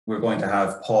we're going to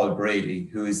have Paul Brady,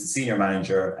 who is the Senior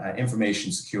Manager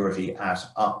Information Security at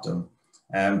Optum.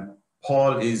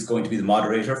 Paul is going to be the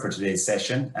moderator for today's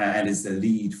session and is the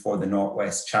lead for the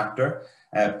Northwest chapter.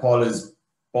 Paul has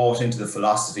bought into the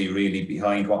philosophy really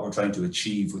behind what we're trying to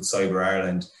achieve with Cyber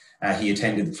Ireland. He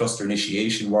attended the Cluster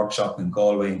Initiation Workshop in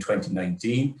Galway in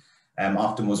 2019.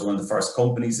 Optum was one of the first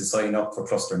companies to sign up for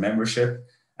cluster membership.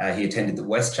 He attended the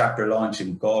West chapter launch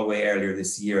in Galway earlier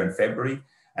this year in February.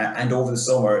 And over the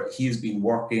summer, he has been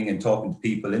working and talking to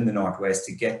people in the Northwest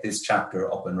to get this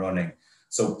chapter up and running.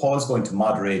 So Paul's going to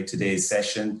moderate today's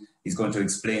session. He's going to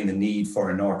explain the need for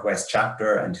a Northwest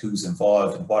chapter and who's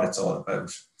involved and what it's all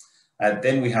about.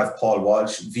 Then we have Paul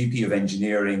Walsh, VP of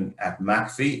Engineering at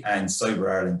McGrath and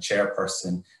Cyber Ireland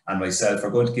Chairperson, and myself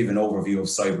are going to give an overview of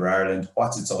Cyber Ireland,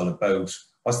 what it's all about,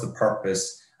 what's the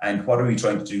purpose, and what are we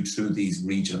trying to do through these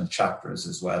regional chapters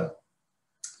as well.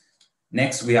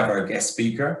 Next, we have our guest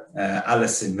speaker,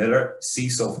 Allison Miller,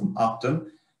 CISO from Optum,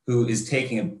 who is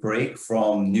taking a break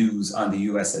from news on the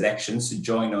US elections to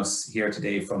join us here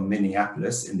today from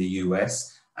Minneapolis in the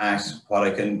US at what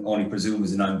I can only presume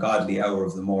is an ungodly hour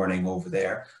of the morning over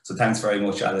there. So thanks very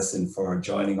much, Allison, for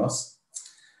joining us.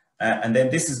 And then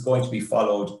this is going to be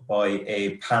followed by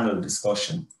a panel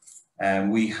discussion.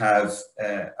 We have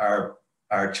our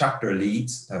chapter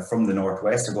leads from the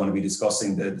Northwest are going to be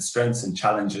discussing the strengths and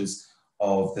challenges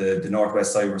of the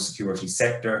Northwest cybersecurity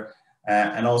sector,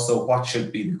 and also what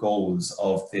should be the goals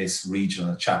of this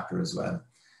regional chapter as well.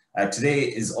 Today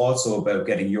is also about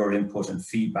getting your input and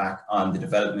feedback on the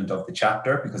development of the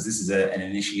chapter, because this is an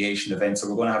initiation event. So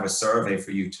we're going to have a survey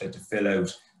for you to fill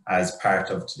out as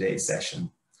part of today's session.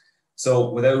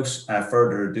 So without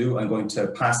further ado, I'm going to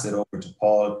pass it over to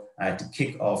Paul to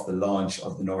kick off the launch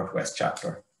of the Northwest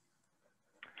chapter.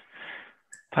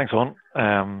 Thanks, Eoin.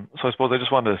 So I suppose I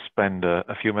just wanted to spend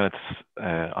a few minutes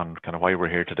on kind of why we're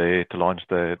here today to launch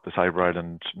the Cyber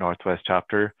Ireland Northwest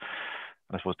chapter.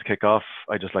 And I suppose to kick off,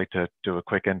 I'd just like to do a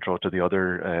quick intro to the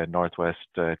other Northwest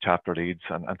chapter leads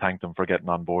and thank them for getting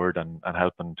on board and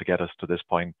helping to get us to this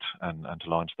point and to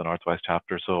launch the Northwest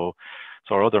chapter. So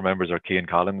our other members are Cian,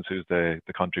 who's the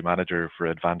country manager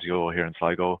for Advantio here in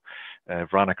Sligo,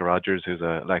 Veronica Rogers, who's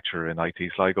a lecturer in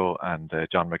IT Sligo, and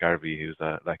John McGarvey, who's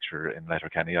a lecturer in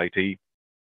Letterkenny IT.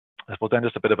 I suppose then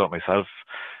just a bit about myself.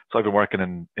 So I've been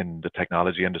working in the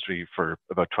technology industry for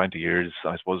about 20 years.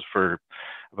 I suppose for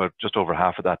about just over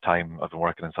half of that time, I've been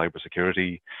working in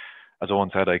cybersecurity. As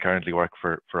Eoin said, I currently work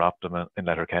for Optum in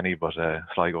Letterkenny, but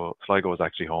Sligo is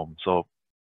actually home. So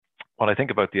when I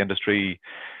think about the industry,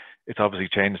 it's obviously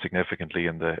changed significantly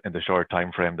in the short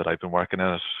time frame that I've been working in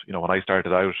it. You know, when I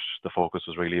started out, the focus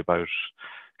was really about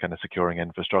kind of securing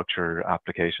infrastructure,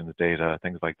 applications, data,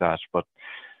 things like that. But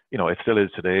you know, it still is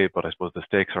today, but I suppose the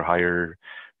stakes are higher.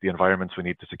 The environments we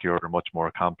need to secure are much more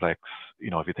complex. You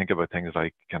know, if you think about things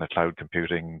like kind of cloud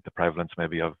computing, the prevalence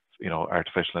maybe of, you know,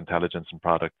 artificial intelligence and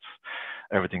products,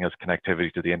 everything has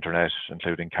connectivity to the internet,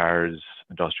 including cars,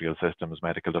 industrial systems,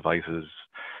 medical devices,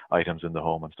 items in the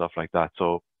home and stuff like that.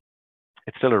 So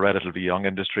it's still a relatively young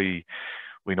industry.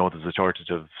 We know there's a shortage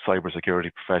of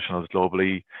cybersecurity professionals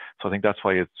globally. So I think that's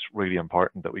why it's really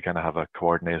important that we kind of have a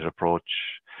coordinated approach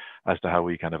as to how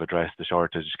we kind of address the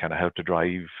shortage, kind of help to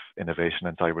drive innovation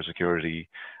in cybersecurity,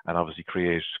 and obviously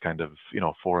create kind of, you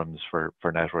know, forums for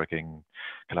networking,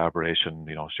 collaboration,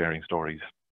 you know, sharing stories.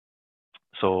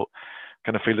 So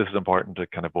kind of feel this is important to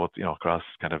kind of both, you know, across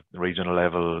kind of the regional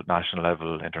level, national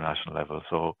level, international level.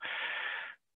 So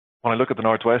when I look at the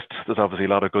Northwest, there's obviously a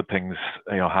lot of good things,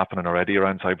 you know, happening already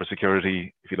around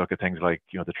cybersecurity. If you look at things like,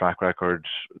 you know, the track record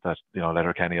that, you know,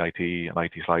 Letterkenny IT and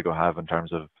IT Sligo have in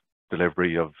terms of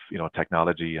delivery of, you know,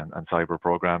 technology and cyber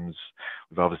programs.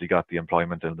 We've obviously got the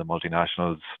employment in the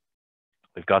multinationals.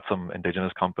 We've got some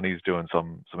indigenous companies doing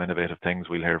some innovative things.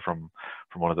 We'll hear from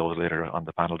one of those later on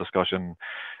the panel discussion.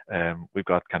 We've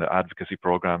got kind of advocacy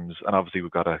programs, and obviously we've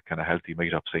got a kind of healthy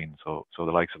meetup scene. So the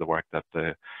likes of the work that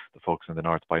the folks in the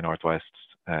North by Northwest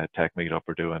Tech Meetup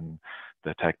are doing,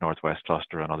 the Tech Northwest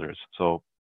Cluster and others. So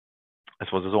I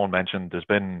suppose as Eoin mentioned, there's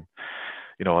been,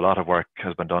 you know, a lot of work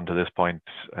has been done to this point.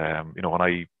 You know, when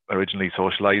I originally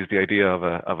socialized the idea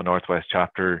of a Northwest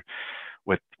chapter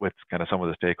with kind of some of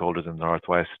the stakeholders in the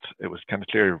Northwest, it was kind of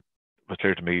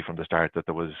clear to me from the start that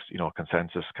there was, you know,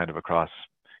 consensus kind of across,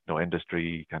 you know,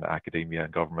 industry, kind of academia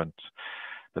and government,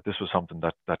 that this was something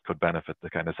that could benefit the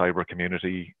kind of cyber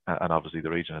community and obviously the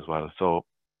region as well. So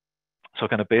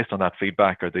kind of based on that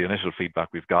feedback, or the initial feedback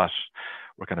we've got,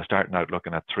 we're kind of starting out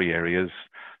looking at 3 areas.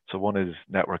 So one is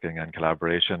networking and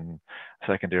collaboration.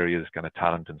 Second area is kind of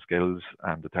talent and skills.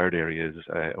 And the third area is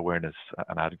awareness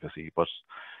and advocacy. But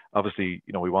obviously,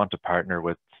 we want to partner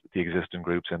with the existing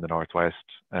groups in the Northwest,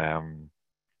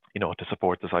 to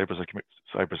support the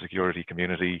cybersecurity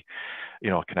community,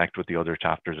 connect with the other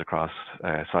chapters across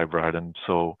Cyber Ireland.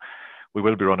 So we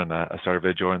will be running a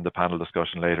survey during the panel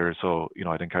discussion later. So,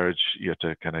 I'd encourage you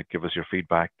to kind of give us your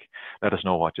feedback. Let us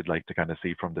know what you'd like to kind of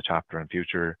see from the chapter in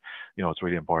future. It's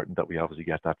really important that we obviously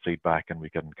get that feedback and we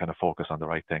can kind of focus on the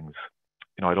right things.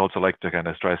 I'd also like to kind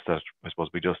of stress that I suppose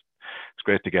it's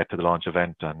great to get to the launch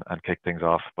event and kick things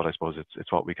off, but I suppose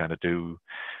it's what we kind of do,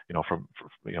 from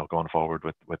going forward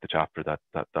with the chapter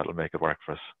that'll make it work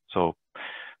for us. So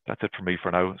that's it for me for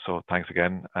now. So thanks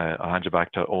again. I'll hand you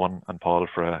back to Eoin and Paul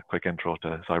for a quick intro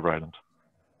to Cyber Ireland.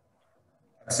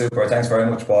 Super. Thanks very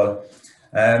much, Paul.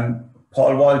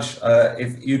 Paul Walsh,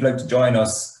 if you'd like to join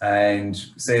us and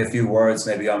say a few words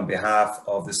maybe on behalf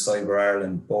of the Cyber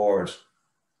Ireland board.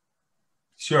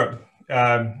 Sure.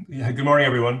 Good morning,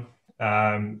 everyone.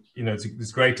 It's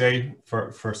a great day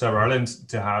for Cyber Ireland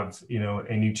to have,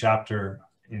 a new chapter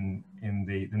in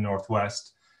the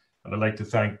Northwest. And I'd like to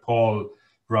thank Paul,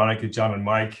 Veronica, John, and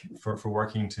Mike for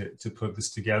working to put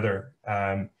this together.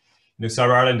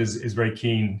 Cyber Ireland is very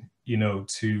keen,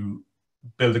 to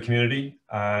build a community.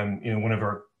 One of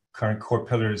our current core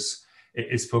pillars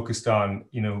is focused on,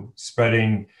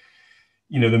 spreading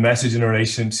the message in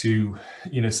relation to,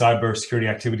 cyber security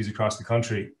activities across the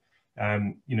country.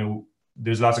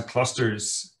 There's lots of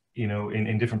clusters,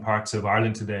 in different parts of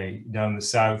Ireland today. Down in the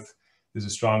south, there's a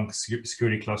strong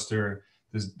security cluster.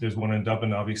 There's one in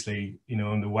Dublin, obviously,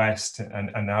 in the west,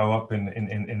 and now up in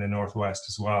the northwest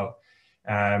as well.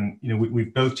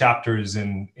 We've built chapters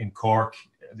in Cork,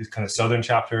 this kind of southern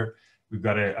chapter. We've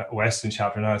got a western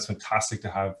chapter now. It's fantastic to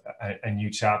have a new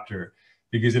chapter,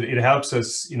 because it helps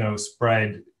us,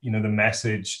 spread, the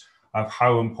message of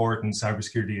how important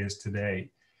cybersecurity is today.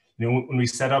 When we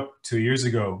set up 2 years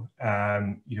ago,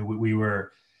 we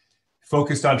were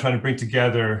focused on trying to bring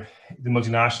together the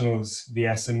multinationals, the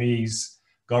SMEs,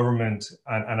 government,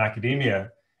 and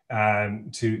academia,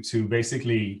 to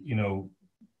basically,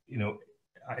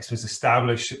 I suppose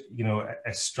establish,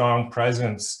 a strong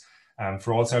presence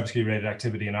for all cybersecurity related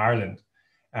activity in Ireland.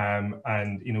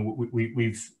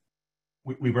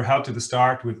 We were helped at the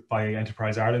start by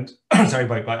Enterprise Ireland, sorry,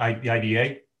 by the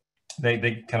IDA.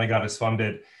 They kind of got us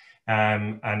funded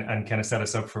and kind of set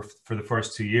us up for the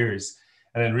first 2 years.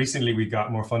 And then recently we got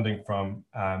more funding from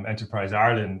Enterprise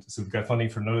Ireland. So we've got funding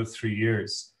for another 3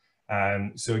 years.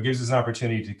 So it gives us an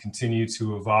opportunity to continue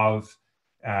to evolve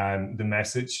the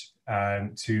message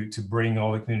to bring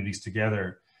all the communities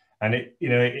together. And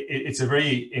it's a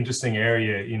very interesting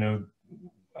area.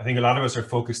 I think a lot of us are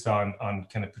focused on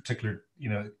kind of particular,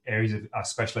 areas of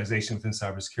specialization within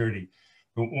cybersecurity.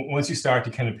 But once you start to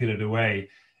kind of peel it away,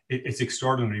 it's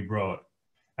extraordinarily broad.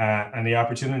 And the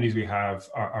opportunities we have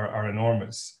are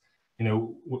enormous.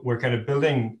 We're kind of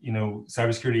building,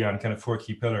 cybersecurity on kind of 4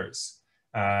 key pillars.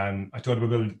 I talked about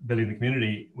building the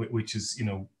community, which is,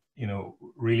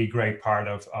 really great part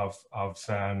of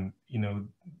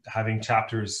having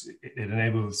chapters. It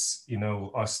enables,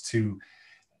 us to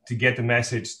get the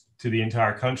message to the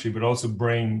entire country, but also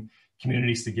bring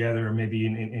communities together, maybe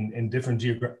in different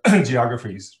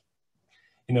geographies.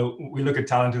 We look at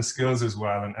talent and skills as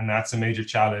well, and that's a major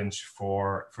challenge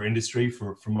for industry,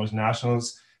 for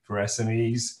multinationals, for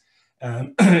SMEs.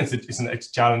 It's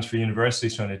a challenge for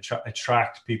universities trying to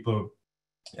attract people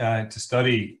to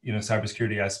study,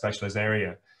 cybersecurity as a specialized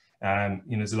area.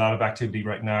 There's a lot of activity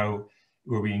right now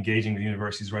where we're engaging with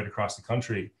universities right across the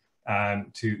country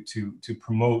to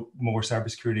promote more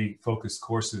cybersecurity focused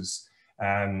courses.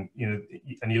 And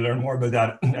you learn more about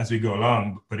that as we go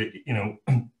along. But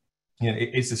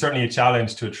it's certainly a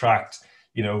challenge to attract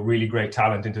really great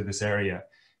talent into this area.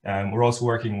 We're also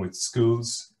working with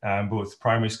schools, both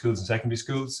primary schools and secondary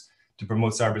schools, to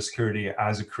promote cybersecurity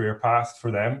as a career path for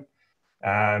them.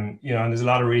 And there's a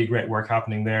lot of really great work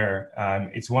happening there.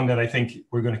 It's one that I think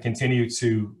we're going to continue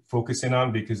to focus in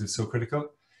on because it's so critical.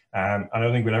 I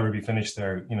don't think we'll ever be finished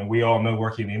there. We all know,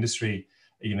 working in the industry,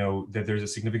 that there's a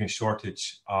significant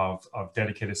shortage of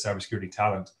dedicated cybersecurity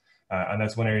talent. And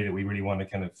that's one area that we really want to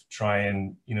kind of try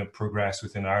and, progress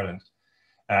within Ireland.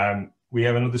 We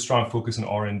have another strong focus on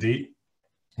R&D,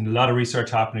 and a lot of research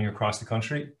happening across the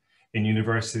country in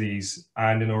universities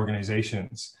and in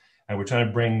organizations. And we're trying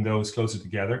to bring those closer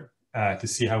together to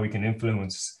see how we can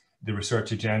influence the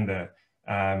research agenda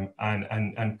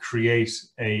and create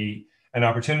an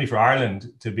opportunity for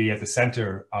Ireland to be at the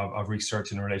center of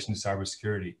research in relation to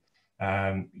cybersecurity.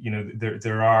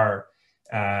 There are,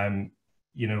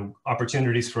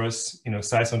 opportunities for us,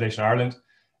 Science Foundation Ireland.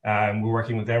 We're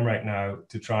working with them right now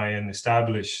to try and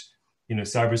establish,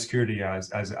 cybersecurity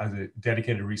as a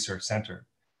dedicated research center.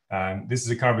 This is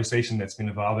a conversation that's been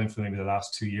evolving for maybe the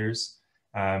last 2 years.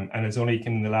 And it's only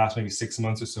in the last maybe 6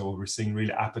 months or so, we're seeing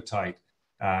real appetite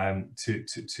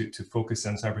to focus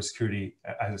on cybersecurity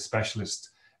as a specialist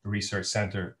research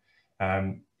center.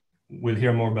 We'll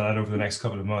hear more about that over the next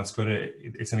couple of months, but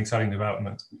it's an exciting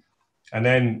development. And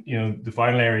then, the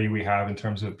final area we have in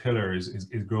terms of pillars is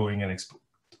growing and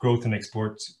growth and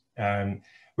exports,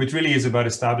 which really is about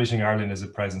establishing Ireland as a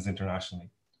presence internationally.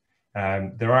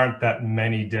 There aren't that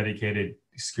many dedicated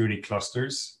security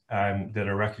clusters that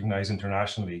are recognized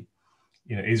internationally.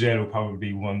 Israel will probably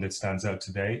be one that stands out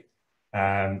today.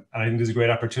 And I think there's a great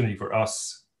opportunity for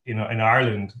us, in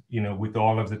Ireland, with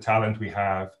all of the talent we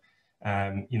have,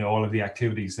 all of the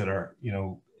activities that are,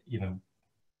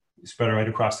 spread right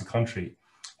across the country,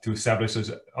 to establish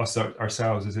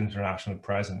ourselves as international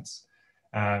presence.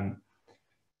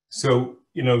 So,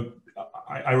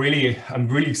 I'm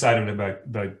really excited about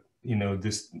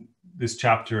this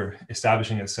chapter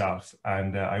establishing itself,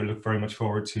 and I look very much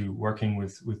forward to working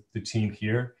with the team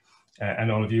here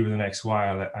and all of you in the next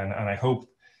while. And I hope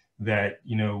that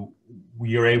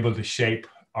we are able to shape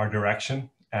our direction.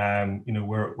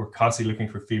 We're constantly looking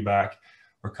for feedback.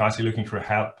 We're constantly looking for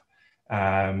help.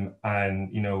 And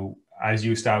as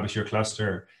you establish your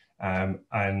cluster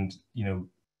and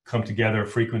come together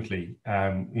frequently,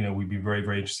 we'd be very,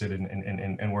 very interested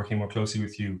in working more closely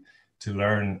with you to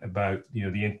learn about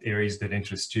the areas that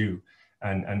interest you,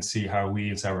 and see how we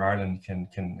in Cyber Ireland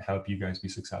can help you guys be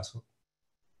successful.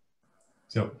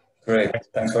 So great,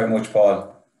 thanks very much,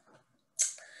 Paul.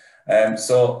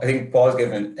 So I think Paul's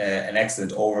given an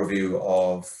excellent overview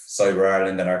of Cyber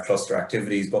Ireland and our cluster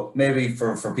activities, but maybe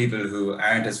for people who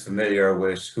aren't as familiar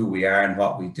with who we are and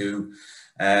what we do,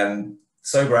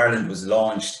 Cyber Ireland was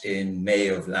launched in May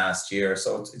of last year,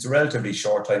 so it's a relatively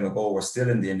short time ago. We're still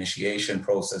in the initiation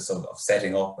process of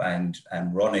setting up and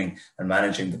running and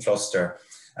managing the cluster.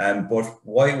 But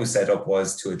why it was set up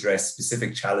was to address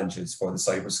specific challenges for the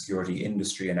cybersecurity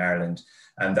industry in Ireland,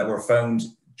 and that were found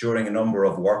during a number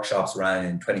of workshops ran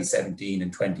in 2017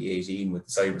 and 2018 with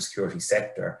the cybersecurity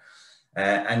sector.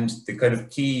 And the kind of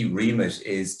key remit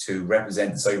is to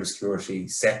represent the cybersecurity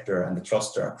sector and the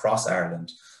cluster across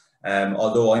Ireland.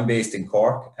 Although I'm based in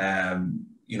Cork,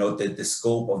 the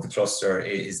scope of the cluster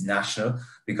is national,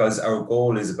 because our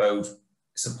goal is about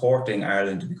supporting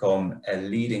Ireland to become a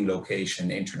leading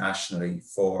location internationally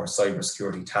for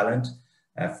cybersecurity talent,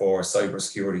 for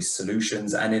cybersecurity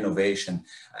solutions and innovation.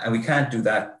 And we can't do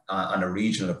that on a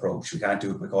regional approach. We can't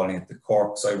do it by calling it the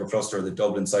Cork Cyber Cluster, or the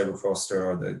Dublin Cyber Cluster,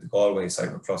 or the Galway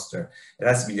Cyber Cluster. It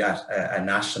has to be at a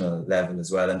national level as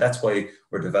well. And that's why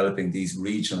we're developing these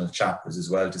regional chapters as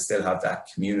well, to still have that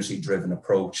community-driven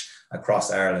approach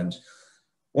across Ireland.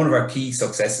 One of our key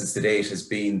successes to date has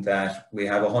been that we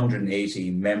have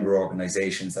 180 member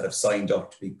organisations that have signed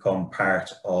up to become part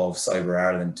of Cyber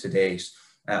Ireland to date.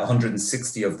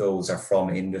 160 of those are from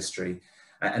industry.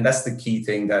 And that's the key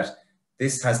thing, that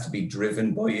this has to be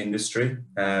driven by industry.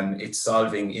 It's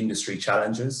solving industry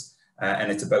challenges,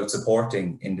 and it's about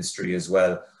supporting industry as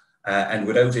well. And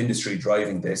without industry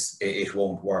driving this, it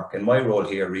won't work. And my role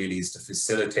here really is to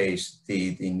facilitate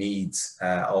the needs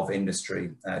of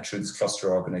industry through this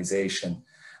cluster organisation.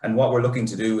 And what we're looking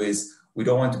to do is, we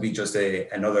don't want to be just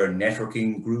another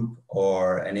networking group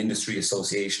or an industry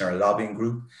association or a lobbying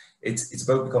group. It's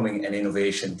about becoming an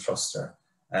innovation cluster,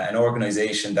 an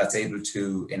organisation that's able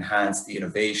to enhance the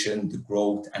innovation, the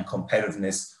growth and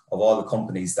competitiveness of all the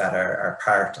companies that are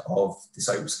part of the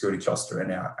cybersecurity cluster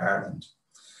in Ireland.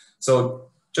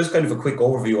 So just kind of a quick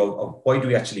overview of why do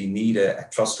we actually need a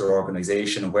cluster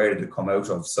organisation, and where did it come out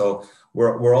of? So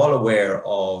we're all aware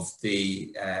of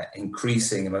the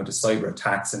increasing amount of cyber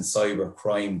attacks and cyber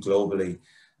crime globally.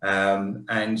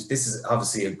 And this is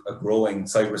obviously a growing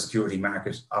cybersecurity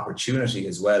market opportunity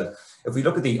as well. If we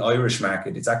look at the Irish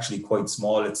market, it's actually quite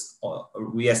small.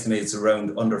 We estimate it's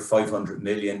around under 500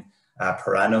 million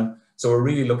per annum. So we're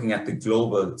really looking at the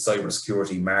global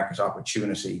cybersecurity market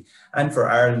opportunity, and for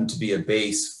Ireland to be a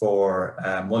base for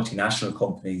multinational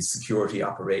companies' security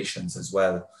operations as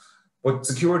well. But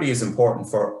security is important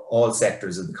for all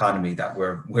sectors of the economy that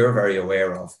we're very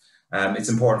aware of. It's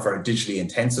important for our digitally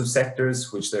intensive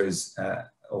sectors, which there's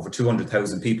over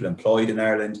 200,000 people employed in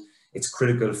Ireland. It's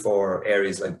critical for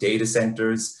areas like data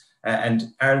centres,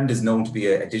 and Ireland is known to be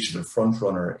a digital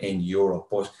frontrunner in Europe,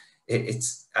 but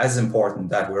it's as important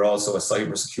that we're also a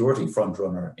cybersecurity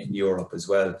frontrunner in Europe as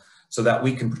well, so that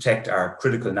we can protect our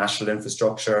critical national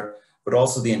infrastructure, but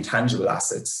also the intangible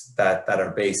assets that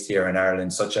are based here in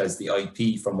Ireland, such as the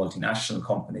IP from multinational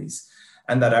companies,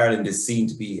 and that Ireland is seen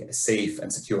to be a safe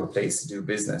and secure place to do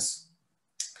business.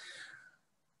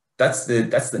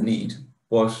 that's the need.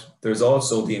 But there's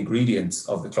also the ingredients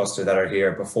of the cluster that are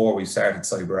here before we started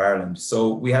Cyber Ireland.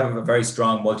 So we have a very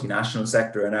strong multinational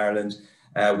sector in Ireland.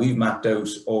 We've mapped out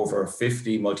over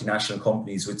 50 multinational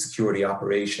companies with security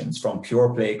operations, from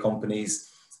pure play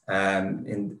companies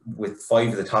with 5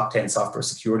 of the top 10 software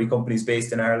security companies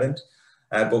based in Ireland.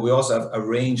 But we also have a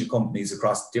range of companies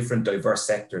across different diverse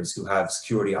sectors who have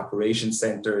security operations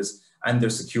centres and their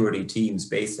security teams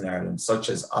based in Ireland, such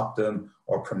as Optum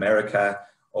or Primerica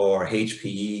or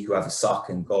HPE, who have a SOC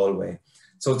in Galway.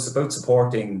 So it's about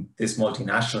supporting this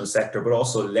multinational sector, but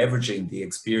also leveraging the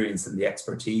experience and the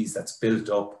expertise that's built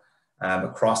up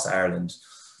across Ireland.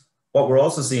 What we're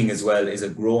also seeing as well is a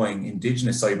growing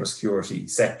Indigenous cybersecurity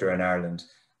sector in Ireland.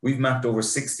 We've mapped over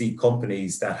 60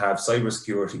 companies that have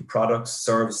cybersecurity products,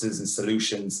 services, and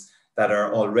solutions that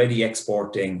are already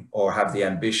exporting or have the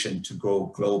ambition to grow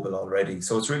global already.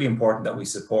 So it's really important that we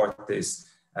support this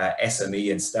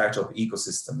SME and startup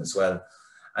ecosystem as well.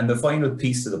 And the final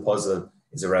piece of the puzzle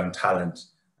is around talent.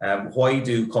 Why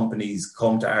do companies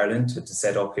come to Ireland to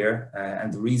set up here?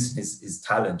 And the reason is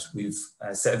talent. We've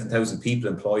 7,000 people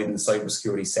employed in the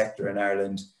cybersecurity sector in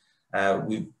Ireland.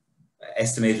 We've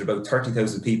estimated about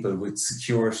 30,000 people with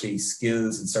security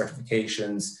skills and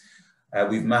certifications.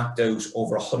 We've mapped out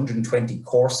over 120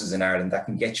 courses in Ireland that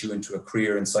can get you into a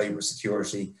career in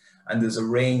cybersecurity. And there's a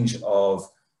range of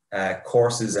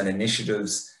courses and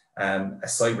initiatives, a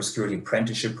cybersecurity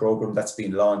apprenticeship program that's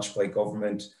been launched by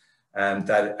government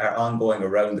that are ongoing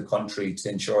around the country to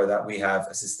ensure that we have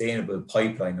a sustainable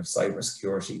pipeline of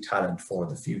cybersecurity talent for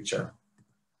the future.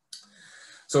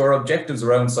 So our objectives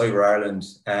around Cyber Ireland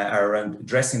are around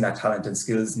addressing that talent and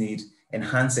skills need,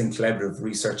 enhancing collaborative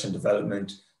research and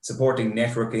development, supporting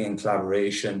networking and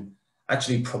collaboration,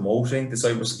 actually promoting the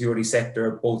cybersecurity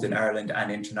sector, both in Ireland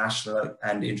and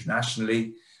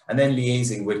internationally, and then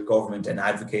liaising with government and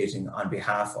advocating on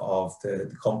behalf of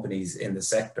the companies in the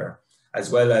sector,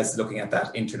 as well as looking at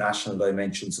that international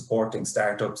dimension, supporting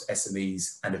startups,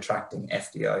 SMEs, and attracting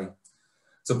FDI.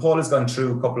 So Paul has gone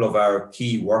through a couple of our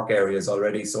key work areas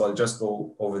already, so I'll just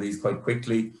go over these quite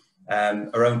quickly.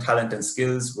 Around talent and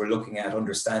skills, we're looking at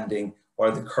understanding what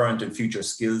are the current and future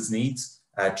skills needs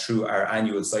through our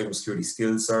annual cybersecurity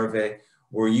skills survey.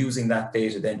 We're using that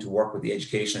data then to work with the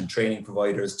education and training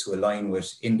providers to align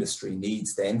with industry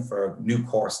needs then for new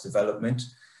course development.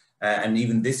 And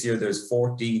even this year, there's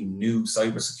 14 new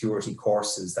cybersecurity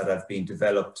courses that have been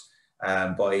developed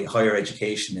by higher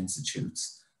education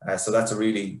institutes. So that's a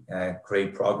really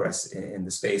great progress in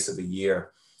the space of a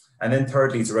year. And then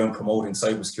thirdly, it's around promoting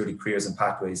cybersecurity careers and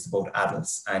pathways to both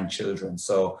adults and children.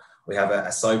 So we have a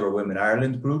Cyber Women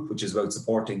Ireland group, which is about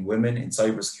supporting women in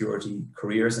cybersecurity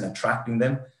careers and attracting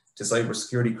them to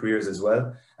cybersecurity careers as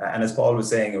well. And as Paul was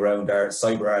saying, around our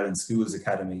Cyber Ireland Schools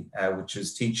Academy, which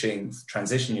is teaching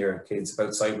transition year kids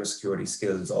about cybersecurity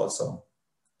skills also.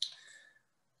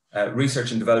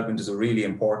 Research and development is a really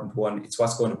important one. It's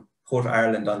what's going to put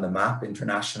Ireland on the map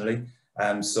internationally.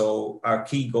 So our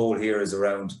key goal here is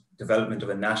around development of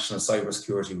a national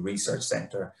cybersecurity research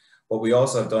centre. But we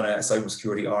also have done a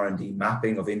cybersecurity R&D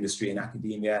mapping of industry and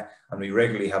academia, and we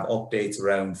regularly have updates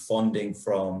around funding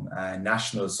from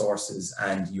national sources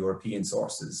and European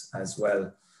sources as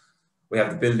well. We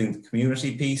have the building the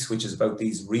community piece, which is about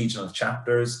these regional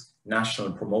chapters,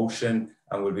 national promotion,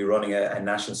 and we'll be running a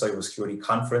national cybersecurity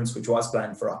conference, which was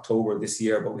planned for October this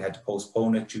year, but we had to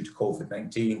postpone it due to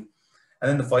COVID-19. And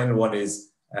then the final one is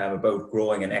about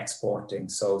growing and exporting,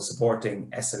 so supporting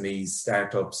SMEs,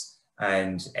 startups,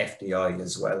 and FDI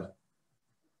as well.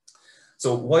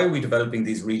 So why are we developing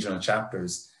these regional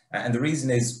chapters? And the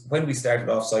reason is, when we started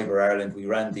off Cyber Ireland, we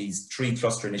ran these 3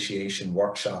 cluster initiation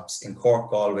workshops in Cork,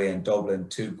 Galway, and Dublin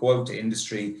to go out to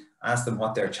industry, ask them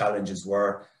what their challenges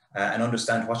were, and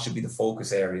understand what should be the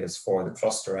focus areas for the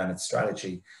cluster and its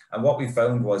strategy. And what we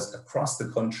found was across the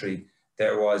country,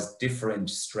 there was different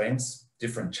strengths,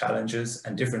 different challenges,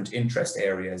 and different interest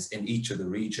areas in each of the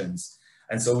regions.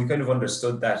 And so we kind of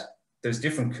understood that there's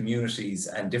different communities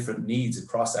and different needs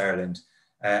across Ireland,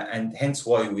 and hence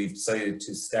why we've decided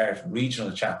to start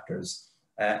regional chapters.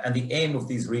 And the aim of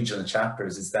these regional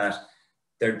chapters is that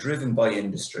they're driven by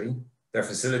industry, they're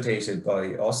facilitated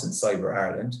by us in Cyber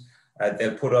Ireland.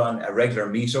 They'll put on a regular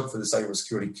meetup for the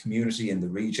cybersecurity community in the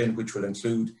region, which will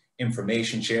include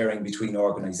information sharing between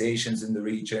organizations in the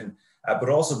region, but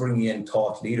also bringing in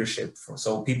thought leadership,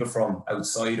 so people from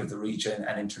outside of the region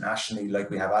and internationally,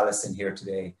 like we have Allison here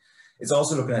today. It's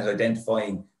also looking at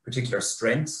identifying particular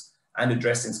strengths and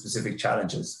addressing specific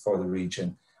challenges for the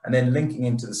region, and then linking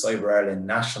into the Cyber Ireland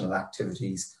national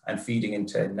activities and feeding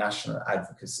into national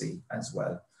advocacy as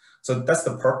well. So that's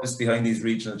the purpose behind these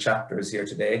regional chapters here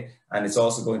today. And it's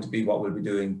also going to be what we'll be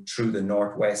doing through the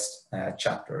Northwest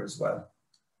chapter as well.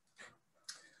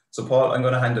 So Paul, I'm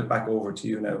going to hand it back over to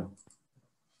you now.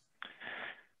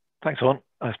 Thanks, Eoin.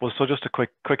 I suppose so. Just a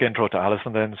quick intro to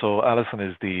Allison then. So Allison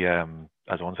is the,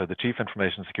 as Eoin said, the Chief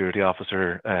Information Security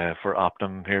Officer for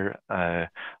Optum here.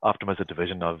 Optum is a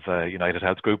division of United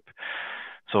Health Group.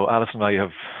 So Allison and I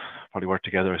have probably worked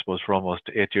together, I suppose, for almost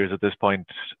 8 years at this point,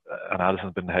 and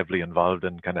Allison's been heavily involved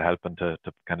in kind of helping to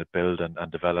kind of build and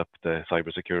develop the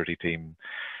cybersecurity team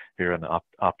here in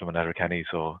Optum and Letterkenny.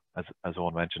 So as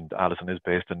Eoin mentioned, Allison is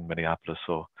based in Minneapolis,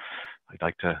 so I'd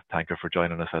like to thank her for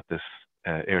joining us at this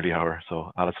early hour.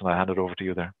 So Allison, I hand it over to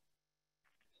you there.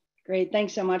 Great,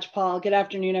 thanks so much, Paul. Good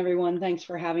afternoon, everyone. Thanks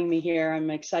for having me here.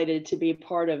 I'm excited to be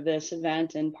part of this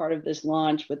event and part of this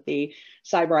launch with the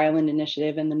Cyber Island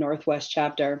Initiative and the Northwest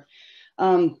chapter.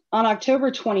 On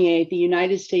October 28th, the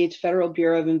United States Federal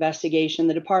Bureau of Investigation,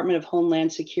 the Department of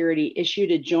Homeland Security, issued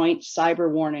a joint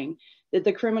cyber warning that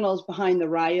the criminals behind the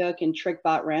Ryuk and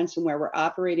TrickBot ransomware were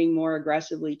operating more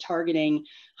aggressively, targeting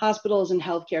hospitals and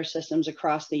healthcare systems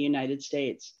across the United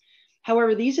States.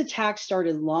 However, these attacks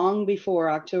started long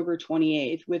before October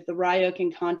 28th, with the Ryuk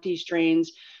and Conti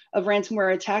strains of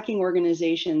ransomware attacking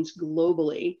organizations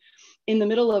globally. In the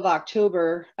middle of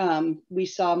October, we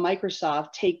saw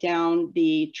Microsoft take down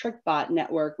the TrickBot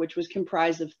network, which was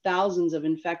comprised of thousands of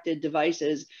infected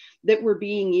devices that were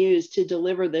being used to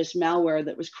deliver this malware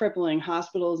that was crippling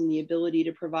hospitals and the ability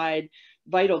to provide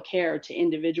vital care to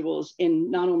individuals in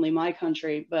not only my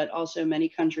country, but also many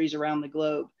countries around the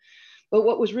globe. But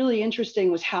what was really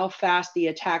interesting was how fast the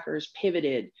attackers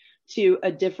pivoted to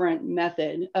a different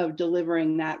method of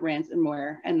delivering that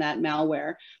ransomware and that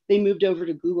malware. They moved over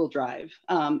to Google Drive.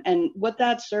 And what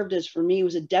that served as for me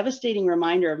was a devastating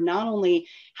reminder of not only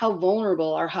how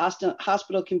vulnerable our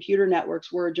hospital computer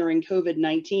networks were during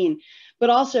COVID-19, but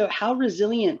also how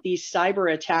resilient these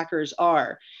cyber attackers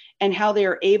are and how they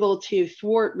are able to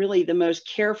thwart really the most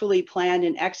carefully planned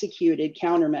and executed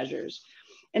countermeasures.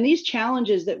 And these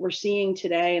challenges that we're seeing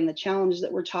today and the challenges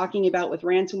that we're talking about with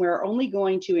ransomware are only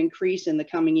going to increase in the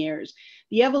coming years.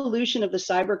 The evolution of the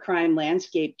cybercrime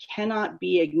landscape cannot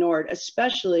be ignored,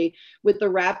 especially with the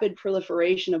rapid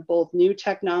proliferation of both new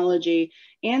technology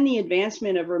and the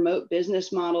advancement of remote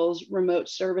business models, remote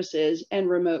services, and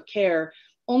remote care,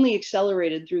 only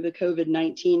accelerated through the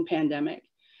COVID-19 pandemic.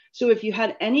 So if you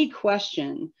had any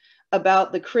question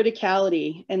about the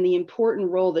criticality and the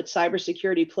important role that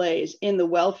cybersecurity plays in the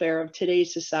welfare of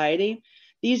today's society,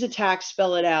 these attacks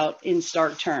spell it out in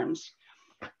stark terms.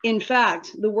 In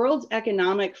fact, the World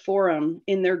Economic Forum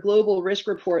in their global risk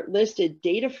report listed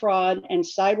data fraud and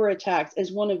cyber attacks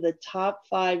as one of the top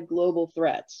 5 global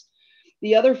threats.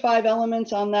 The other 5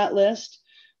 elements on that list,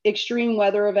 extreme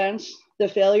weather events, the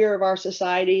failure of our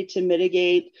society to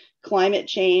mitigate climate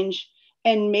change,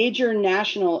 and major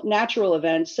natural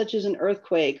events such as an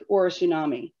earthquake or a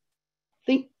tsunami.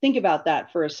 Think about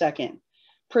that for a second.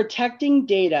 Protecting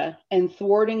data and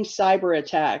thwarting cyber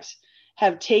attacks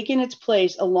have taken its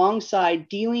place alongside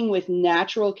dealing with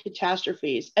natural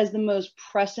catastrophes as the most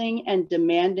pressing and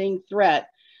demanding threat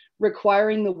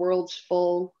requiring the world's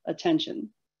full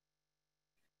attention.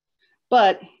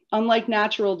 But unlike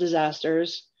natural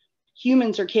disasters,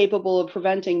 humans are capable of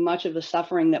preventing much of the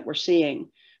suffering that we're seeing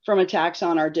from attacks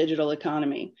on our digital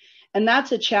economy. And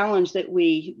that's a challenge that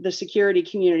we, the security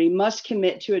community, must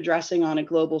commit to addressing on a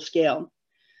global scale.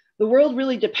 The world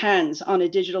really depends on a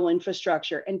digital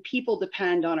infrastructure, and people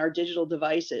depend on our digital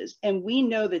devices. And we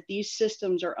know that these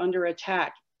systems are under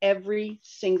attack every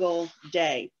single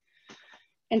day.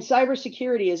 And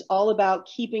cybersecurity is all about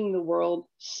keeping the world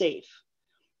safe.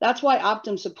 That's why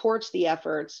Optum supports the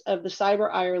efforts of the Cyber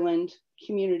Ireland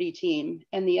community team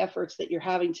and the efforts that you're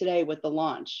having today with the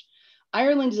launch.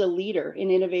 Ireland is a leader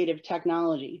in innovative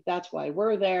technology. That's why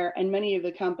we're there. And many of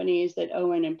the companies that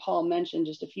Eoin and Paul mentioned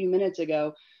just a few minutes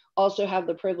ago also have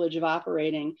the privilege of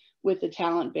operating with the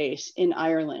talent base in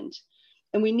Ireland.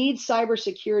 And we need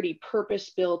cybersecurity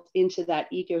purpose-built into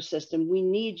that ecosystem. We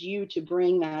need you to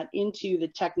bring that into the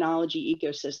technology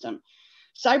ecosystem.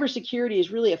 Cybersecurity is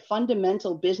really a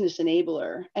fundamental business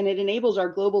enabler, and it enables our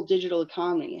global digital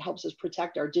economy. It helps us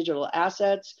protect our digital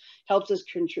assets, helps us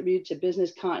contribute to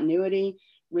business continuity,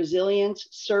 resilience,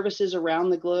 services around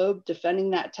the globe,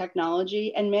 defending that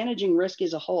technology, and managing risk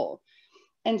as a whole.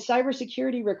 And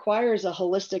cybersecurity requires a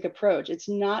holistic approach. It's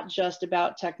not just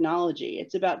about technology.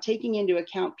 It's about taking into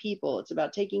account people. It's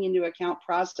about taking into account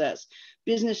process,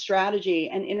 business strategy,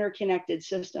 and interconnected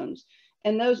systems.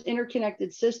 And those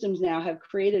interconnected systems now have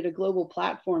created a global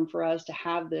platform for us to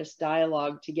have this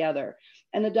dialogue together.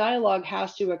 And the dialogue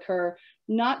has to occur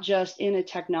not just in a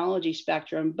technology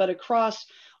spectrum, but across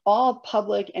all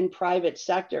public and private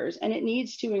sectors. And it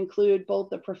needs to include both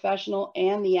the professional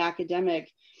and the academic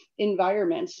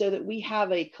environments so that we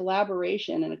have a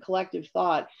collaboration and a collective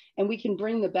thought, and we can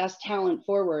bring the best talent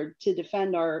forward to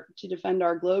defend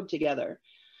our globe together.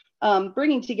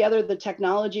 Bringing together the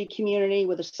technology community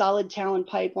with a solid talent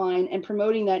pipeline and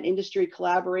promoting that industry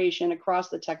collaboration across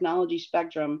the technology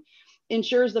spectrum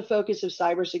ensures the focus of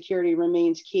cybersecurity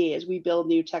remains key as we build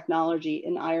new technology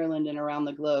in Ireland and around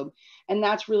the globe. And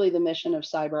that's really the mission of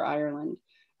Cyber Ireland.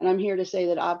 And I'm here to say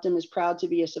that Optum is proud to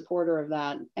be a supporter of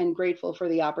that and grateful for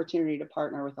the opportunity to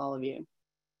partner with all of you.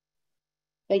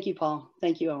 Thank you, Paul.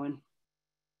 Thank you, Eoin.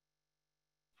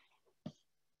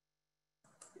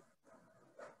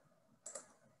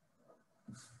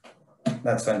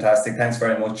 That's fantastic. Thanks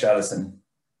very much, Allison.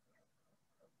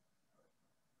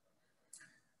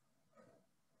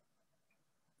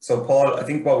 So Paul, I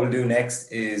think what we'll do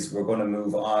next is we're going to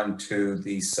move on to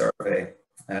the survey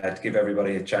to give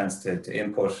everybody a chance to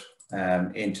input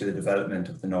into the development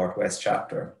of the Northwest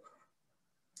chapter.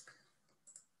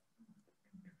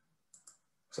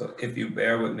 So if you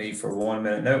bear with me for 1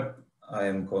 minute now, I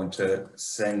am going to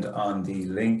send on the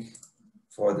link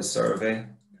for the survey.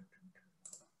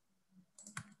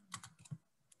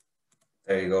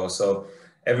 There you go. So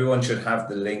everyone should have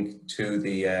the link to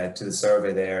the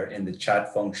survey there in the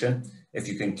chat function. If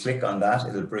you can click on that,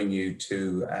 it'll bring you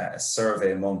to a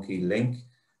SurveyMonkey link.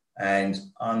 And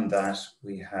on that,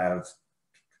 we have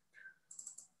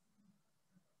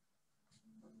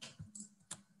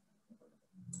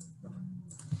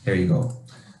there you go.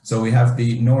 So we have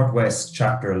the Northwest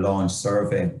Chapter Launch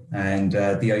Survey. And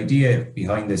the idea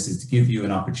behind this is to give you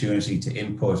an opportunity to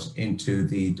input into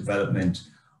the development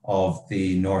of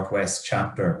the Northwest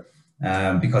chapter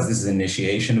because this is an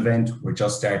initiation event. We're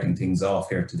just starting things off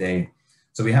here today.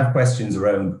 So we have questions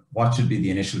around what should be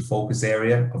the initial focus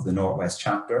area of the Northwest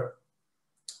chapter,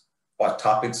 what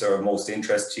topics are of most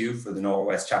interest to you for the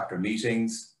Northwest chapter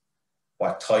meetings,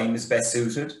 what time is best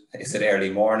suited, is it early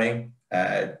morning,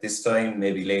 this time,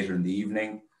 maybe later in the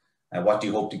evening, what do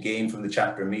you hope to gain from the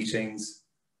chapter meetings,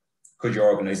 could your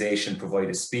organization provide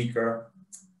a speaker,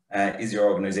 is your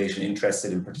organization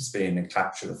interested in participating in a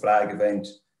Capture the Flag event?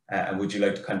 And would you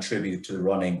like to contribute to the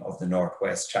running of the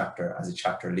Northwest chapter as a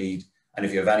chapter lead? And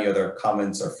if you have any other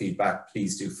comments or feedback,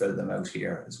 please do fill them out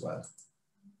here as well.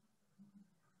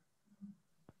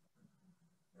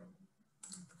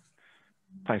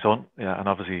 Thanks, Eoin. Yeah, and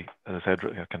obviously, as I said,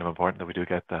 kind of important that we do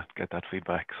get that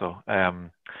feedback. So,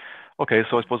 okay,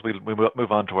 so I suppose we'll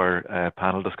move on to our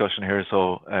panel discussion here.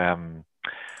 So,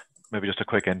 maybe just a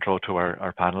quick intro to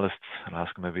our panelists and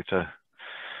ask them maybe to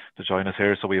join us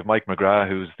here. So we have Mike McGrath,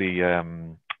 who's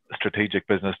the Strategic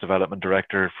Business Development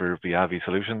Director for Viavi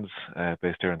Solutions,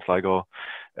 based here in Sligo.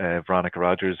 Veronica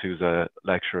Rogers, who's a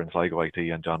lecturer in Sligo IT,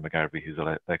 and John McGarvey, who's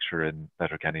a lecturer in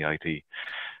Letterkenny IT.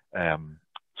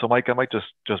 So Mike, I might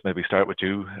just maybe start with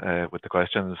you with the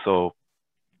questions. So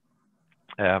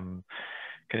can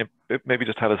you maybe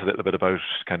just tell us a little bit about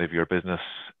kind of your business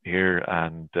here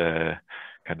and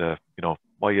kind of, you know,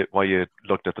 why you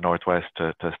looked at the Northwest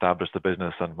to establish the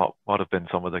business, and what have been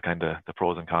some of the kind of the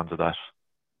pros and cons of that?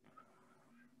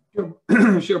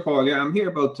 Sure, sure, Paul. Yeah, I'm here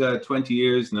about 20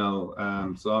 years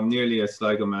now, so I'm nearly a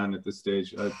Sligo man at this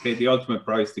stage. I paid the ultimate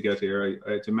price to get here.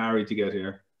 I had to marry to get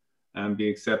here and be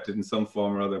accepted in some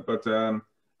form or other. But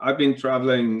I've been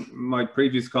traveling. My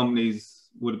previous companies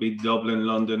would be Dublin,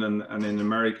 London, and in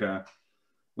America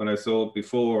when I sold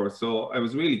before. So I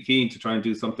was really keen to try and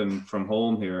do something from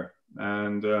home here.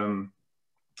 And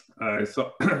I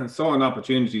saw an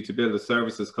opportunity to build a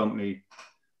services company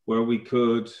where we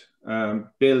could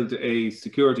build a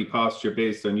security posture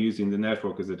based on using the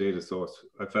network as a data source.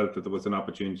 I felt that there was an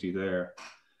opportunity there.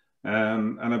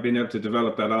 And I've been able to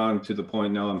develop that on to the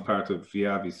point now I'm part of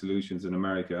Viavi Solutions in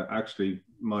America. Actually,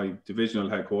 my divisional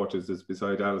headquarters is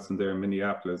beside Allison there in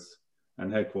Minneapolis,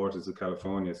 and headquarters in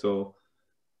California. So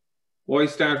why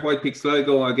pick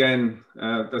Sligo? Again,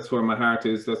 that's where my heart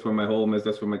is, that's where my home is,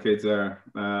 that's where my kids are.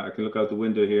 I can look out the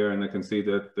window here and I can see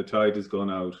that the tide has gone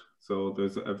out. So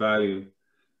there's a value.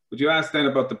 Would you ask then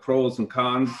about the pros and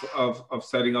cons of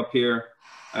setting up here?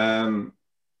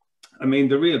 I mean,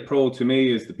 the real pro to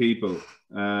me is the people.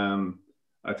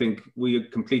 I think we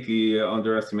completely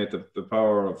underestimate the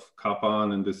power of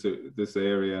COP-ON in this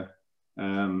area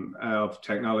of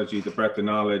technology, the breadth of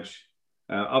knowledge.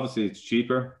 Obviously, it's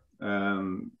cheaper.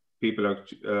 People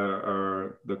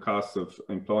are the cost of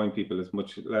employing people is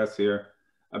much less here.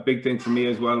 A big thing for me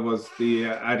as well was the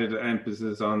added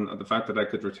emphasis on the fact that I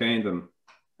could retain them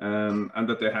and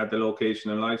that they had the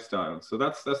location and lifestyle. So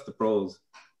that's the pros.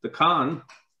 The con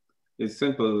is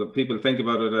simple. People think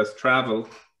about it as travel,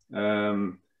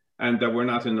 and that we're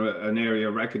not in an area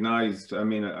recognized. I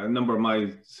mean, a number of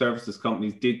my services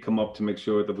companies did come up to make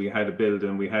sure that we had a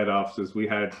building, we had offices, we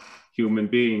had human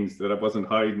beings, that I wasn't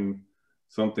hiding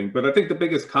something. But I think the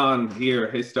biggest con here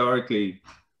historically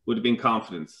would have been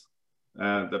confidence,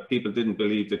 that people didn't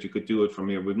believe that you could do it from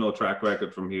here. We've no track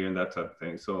record from here and that type of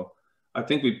thing. So I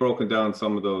think we've broken down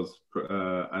some of those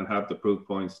and have the proof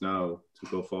points now to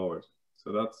go forward.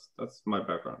 So that's my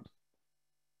background.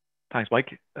 Thanks,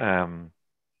 Mike.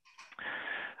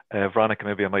 Veronica,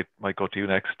 maybe I might go to you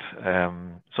next.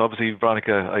 So obviously,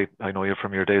 Veronica, I know you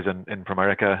from your days in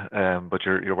Primerica, but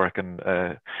you're working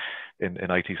in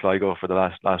IT Sligo for the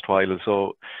last while.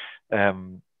 So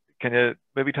can you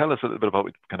maybe tell us a little bit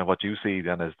about kind of what you see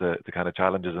then as the kind of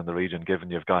challenges in the region, given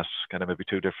you've got kind of maybe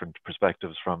two different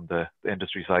perspectives from the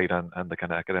industry side and the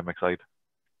kind of academic side?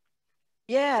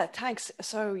 Yeah, thanks.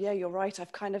 So yeah, you're right.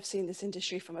 I've kind of seen this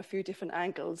industry from a few different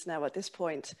angles now at this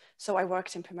point. So I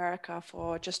worked in Primerica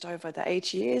for just over the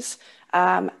 8 years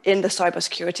in the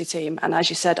cybersecurity team. And as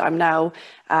you said, I'm now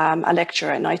a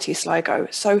lecturer in IT Sligo.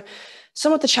 So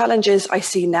some of the challenges I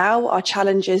see now are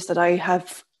challenges that I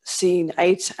have seen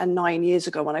 8 and 9 years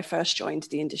ago when I first joined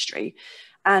the industry.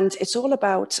 And it's all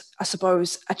about, I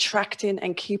suppose, attracting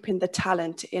and keeping the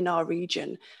talent in our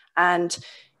region. And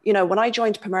you know, when I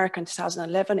joined Primerica in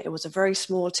 2011, it was a very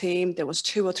small team. There was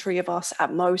 2 or 3 of us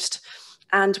at most.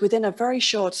 And within a very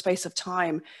short space of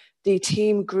time, the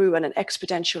team grew at an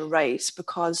exponential rate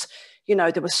because, you know,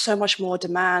 there was so much more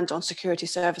demand on security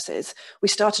services. We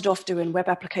started off doing web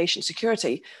application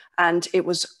security, and it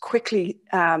was quickly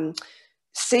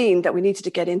seen that we needed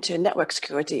to get into network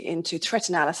security, into threat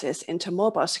analysis, into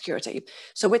mobile security.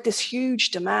 So with this huge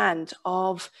demand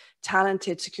of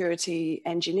talented security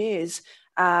engineers,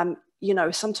 you know,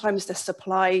 sometimes the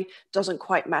supply doesn't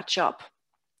quite match up.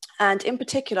 And in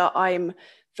particular, I'm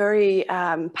very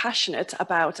passionate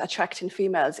about attracting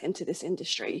females into this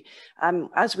industry.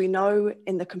 As we know,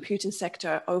 in the computing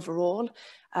sector overall,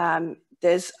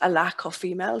 there's a lack of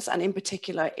females, and in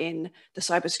particular in the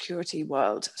cybersecurity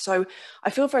world. So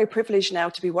I feel very privileged now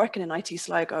to be working in IT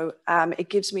Sligo. It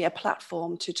gives me a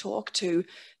platform to talk to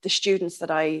the students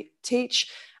that I teach,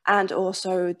 and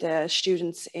also the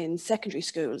students in secondary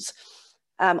schools.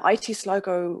 IT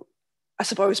Sligo, I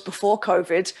suppose before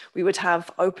COVID, we would have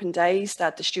open days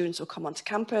that the students would come onto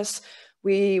campus.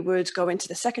 We would go into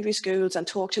the secondary schools and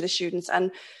talk to the students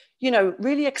and, you know,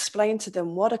 really explain to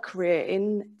them what a career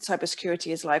in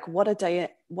cybersecurity is like, what a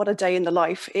day in the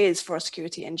life is for a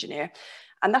security engineer.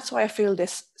 And that's why I feel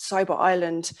this Cyber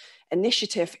Island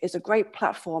initiative is a great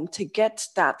platform to get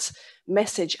that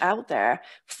message out there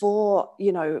for,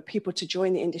 you know, people to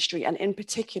join the industry, and in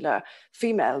particular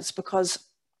females, because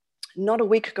not a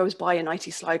week goes by in IT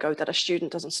Sligo that a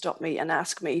student doesn't stop me and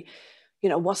ask me, you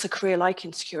know, what's a career like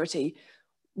in security?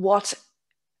 What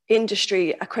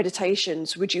industry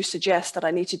accreditations would you suggest that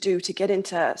I need to do to get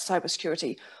into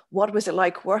cybersecurity? What was it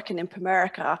like working in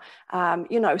Primerica?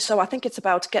 You know, so I think it's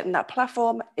about getting that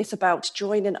platform. It's about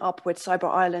joining up with Cyber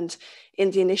Ireland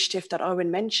in the initiative that Eoin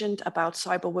mentioned about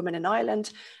cyber women in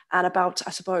Ireland, and about,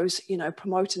 I suppose, you know,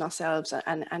 promoting ourselves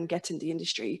and getting the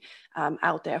industry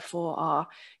out there for our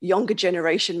younger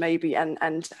generation maybe,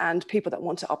 and people that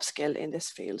want to upskill in this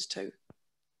field too.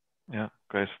 Yeah,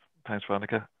 great. Thanks,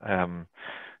 Veronica.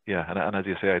 Yeah, and as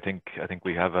you say, I think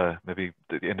we have maybe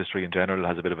the industry in general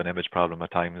has a bit of an image problem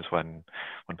at times when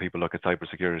people look at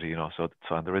cybersecurity, you know. So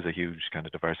and there is a huge kind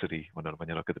of diversity when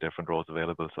you look at the different roles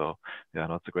available. So yeah,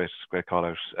 no, it's a great call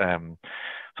out.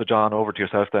 So John, over to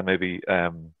yourself then maybe.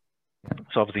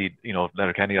 So obviously, you know,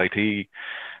 Letterkenny IT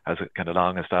has a kind of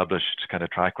long established kind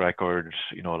of track record,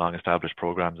 you know, long established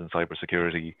programs in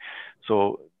cybersecurity.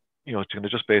 So, you know,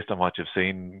 just based on what you've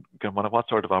seen, what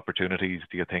sort of opportunities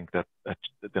do you think that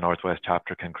the Northwest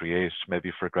chapter can create,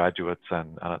 maybe for graduates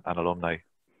and alumni?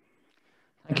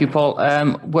 Thank you, Paul.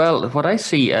 Well, what I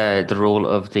see the role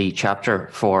of the chapter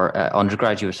for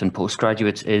undergraduates and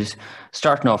postgraduates is,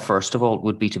 starting off first of all,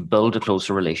 would be to build a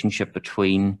closer relationship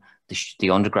between the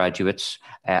undergraduates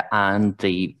and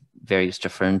the various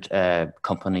different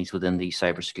companies within the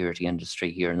cybersecurity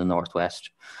industry here in the Northwest.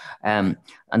 And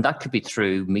that could be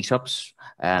through meetups,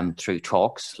 through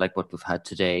talks like what we've had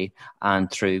today, and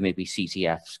through maybe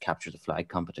CTF's Capture the Flag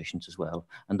competitions as well.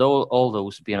 And all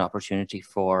those would be an opportunity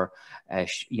for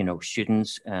you know,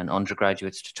 students and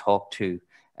undergraduates to talk to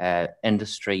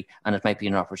industry, and it might be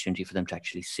an opportunity for them to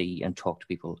actually see and talk to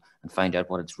people and find out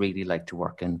what it's really like to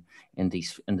work in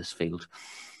this field.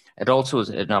 It also is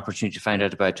an opportunity to find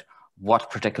out about what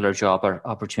particular job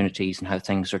opportunities and how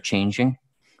things are changing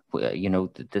you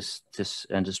know, this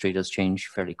industry does change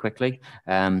fairly quickly,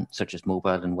 such as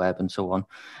mobile and web and so on.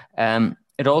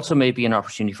 It also may be an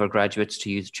opportunity for graduates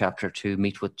to use the chapter to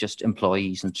meet with just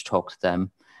employees and to talk to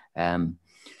them,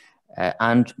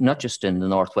 and not just in the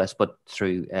Northwest, but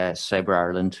through Cyber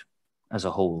Ireland as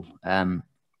a whole.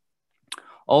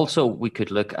 Also, we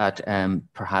could look at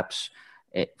perhaps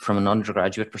from an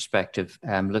undergraduate perspective,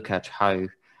 look at how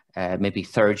maybe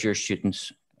third-year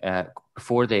students,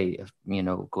 before they, you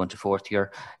know, go into fourth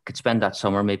year, could spend that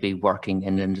summer maybe working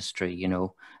in industry, you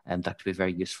know, and that could be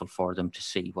very useful for them to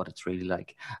see what it's really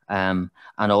like. And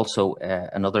also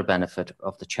another benefit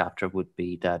of the chapter would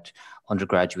be that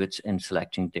undergraduates in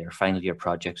selecting their final year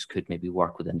projects could maybe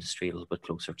work with industry a little bit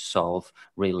closer to solve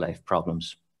real life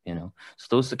problems, you know. So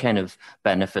those are the kind of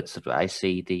benefits that I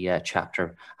see the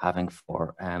chapter having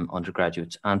for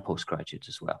undergraduates and postgraduates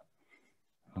as well.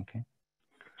 Okay.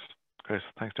 Great,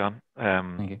 thanks, John.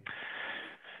 Thank you.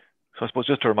 So I suppose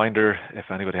just a reminder, if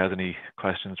anybody has any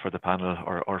questions for the panel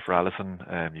or for Allison,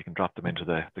 you can drop them into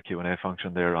the Q&A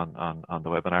function there on the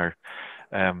webinar.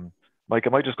 Mike, I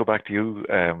might just go back to you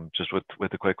just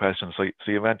with a quick question.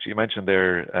 So you mentioned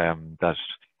there that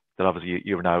obviously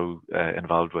you're now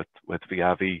involved with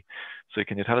Viavi. So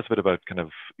can you tell us a bit about kind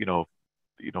of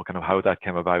kind of how that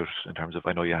came about in terms of,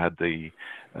 I know you had the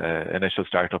initial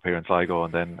startup here in Sligo,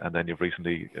 and then you've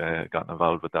recently gotten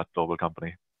involved with that global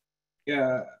company.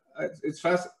 Yeah, it's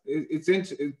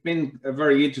been a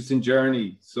very interesting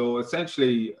journey. So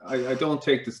essentially, I don't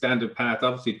take the standard path.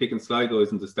 Obviously, picking Sligo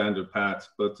isn't the standard path,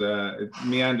 but it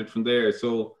meandered from there.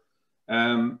 So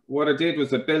what I did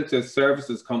was I built a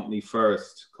services company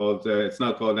first called, it's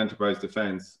now called Enterprise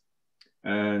Defence.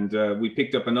 And we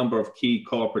picked up a number of key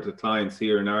corporate clients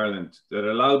here in Ireland that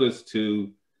allowed us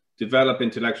to develop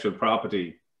intellectual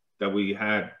property that we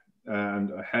had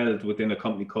and held within a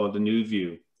company called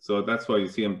Anuview. So that's why you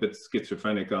see I'm a bit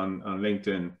schizophrenic on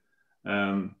LinkedIn.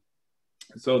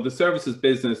 So the services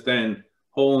business then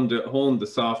honed the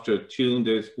software, tuned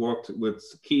it, worked with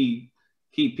key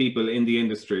people in the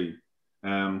industry,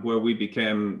 where we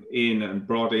became in and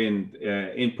brought in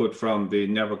input from the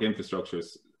network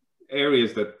infrastructures,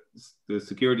 areas that the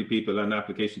security people and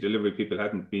application delivery people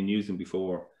hadn't been using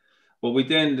before. What we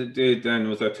then did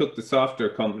was I took the software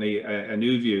company,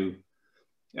 Anuview,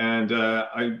 and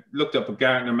I looked up a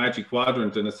Gartner Magic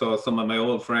Quadrant, and I saw some of my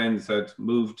old friends had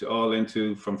moved all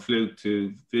from Fluke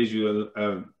to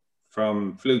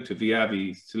from Fluke to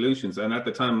Viavi solutions. And at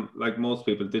the time, like most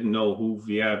people, didn't know who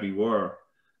Viavi were.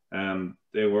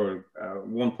 They were a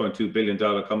 $1.2 billion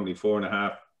company,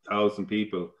 4,500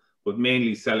 people, but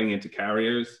mainly selling into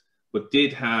carriers, but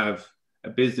did have a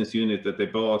business unit that they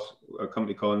bought, a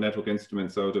company called Network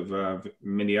Instruments out of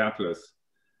Minneapolis.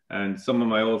 And some of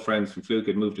my old friends from Fluke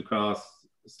had moved across,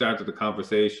 started the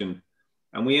conversation.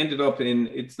 And we ended up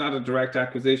it's not a direct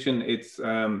acquisition, it's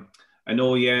an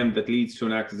OEM that leads to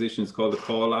an acquisition. It's called a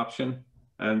call option.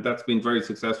 And that's been very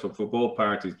successful for both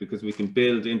parties because we can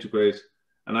build, integrate,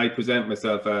 and I present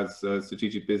myself as a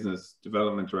strategic business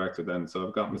development director then. So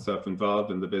I've got myself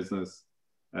involved in the business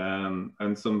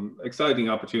and some exciting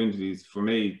opportunities for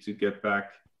me to get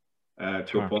back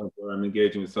to a point where I'm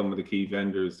engaging with some of the key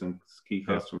vendors and key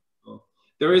customers. So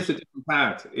there is a different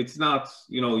path. It's not,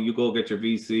 you go get your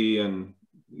VC and,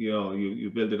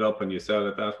 you build it up and you sell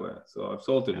it that way. So I've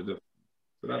sold it a different.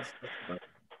 So that's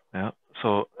yeah.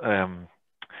 So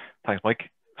thanks, Mike.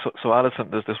 So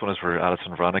Allison, this one is for Allison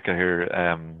and Veronica here.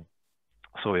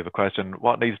 So we have a question: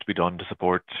 what needs to be done to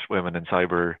support women in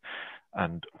cyber,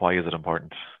 and why is it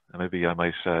important? And maybe I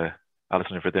might,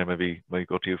 Allison, if you're there, maybe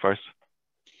go to you first.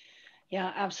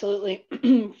 Yeah, absolutely.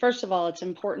 First of all, it's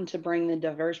important to bring the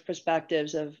diverse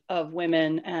perspectives of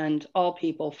women and all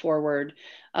people forward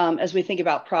as we think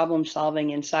about problem solving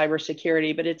in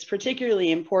cybersecurity. But it's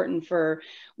particularly important for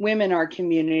women in our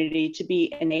community to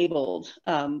be enabled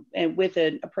and with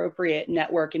an appropriate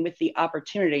network and with the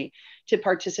opportunity to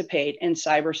participate in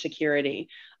cybersecurity.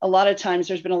 A lot of times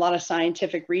there's been a lot of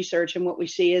scientific research, and what we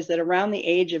see is that around the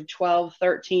age of 12,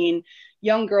 13,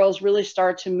 young girls really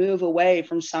start to move away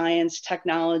from science,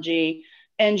 technology,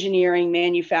 engineering,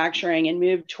 manufacturing, and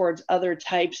move towards other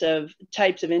types of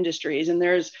industries. And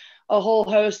there's a whole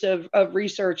host of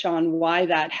research on why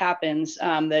that happens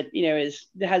that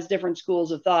has different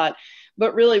schools of thought.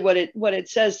 But really what it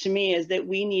says to me is that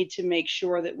we need to make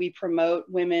sure that we promote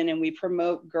women and we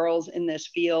promote girls in this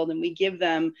field, and we give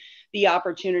them the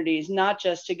opportunities, not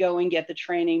just to go and get the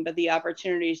training, but the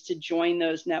opportunities to join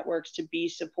those networks, to be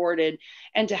supported,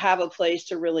 and to have a place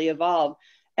to really evolve.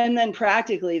 And then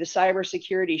practically the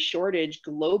cybersecurity shortage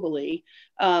globally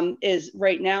is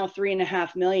right now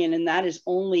 3.5 million, and that is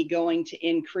only going to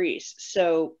increase.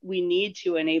 So we need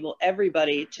to enable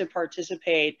everybody to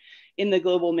participate in the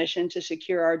global mission to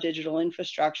secure our digital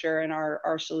infrastructure and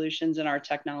our solutions and our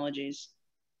technologies.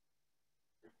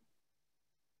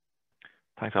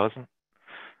 Thanks, Allison.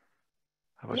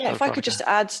 Yeah, if I could just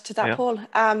add to that, Paul,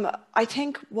 I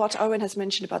think what Eoin has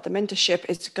mentioned about the mentorship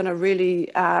is going to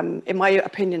really, in my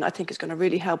opinion, I think is going to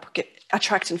really help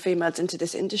attracting females into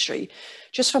this industry.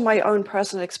 Just from my own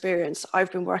personal experience,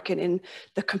 I've been working in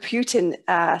the computing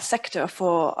sector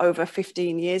for over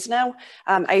 15 years now,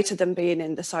 8 of them being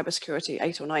in the cybersecurity,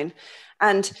 8 or 9.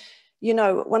 And, you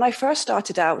know, when I first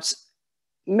started out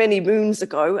many moons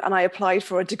ago, and I applied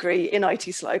for a degree in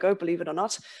IT Sligo, believe it or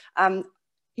not,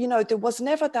 you know, there was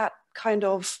never that kind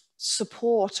of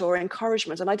support or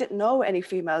encouragement. And I didn't know any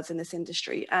females in this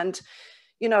industry. And,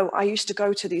 you know, I used to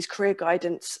go to these career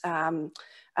guidance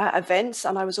events,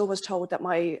 and I was always told that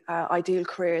my ideal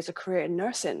career is a career in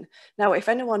nursing. Now, if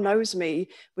anyone knows me,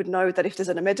 would know that if there's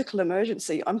a medical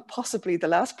emergency, I'm possibly the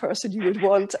last person you would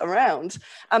want around.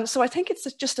 So I think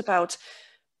it's just about,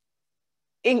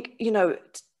 you know,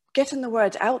 getting the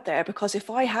word out there, because if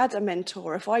I had a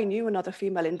mentor, if I knew another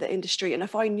female in the industry, and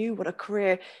if I knew what a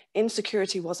career in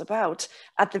security was about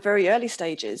at the very early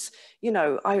stages, you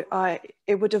know,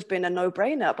 it would have been a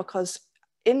no-brainer, because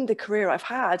in the career I've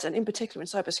had, and in particular in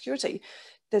cybersecurity,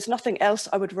 there's nothing else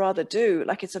I would rather do.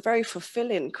 Like, it's a very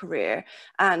fulfilling career.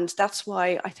 And that's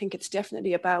why I think it's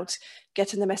definitely about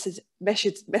getting the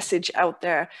message out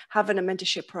there, having a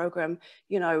mentorship program,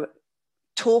 you know,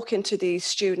 talking to these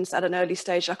students at an early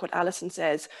stage, like what Allison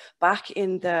says, back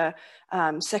in the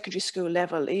secondary school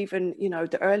level, even, you know,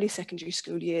 the early secondary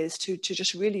school years, to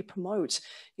just really promote,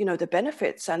 you know, the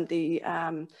benefits and the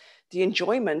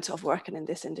enjoyment of working in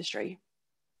this industry.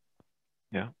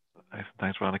 Yeah,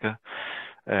 thanks, Veronica.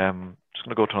 Just going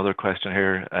to go to another question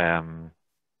here.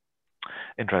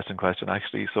 Interesting question,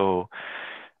 actually. So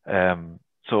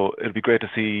it'd be great to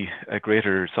see a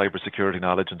greater cybersecurity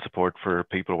knowledge and support for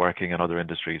people working in other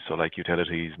industries, so like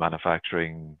utilities,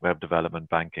 manufacturing, web development,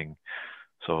 banking.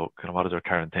 So kind of what is our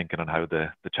current thinking on how the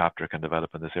chapter can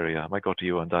develop in this area? I might go to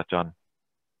you on that, John.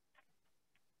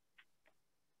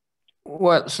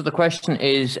 Well, so the question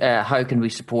is, how can we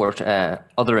support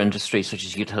other industries such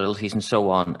as utilities and so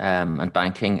on, and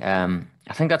banking?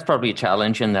 I think that's probably a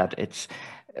challenge in that it's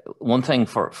one thing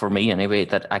for me anyway,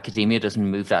 that academia doesn't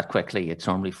move that quickly. It's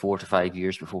normally 4 to 5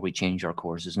 years before we change our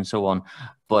courses and so on.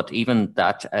 But even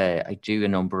that, I do a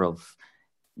number of,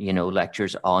 you know,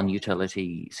 lectures on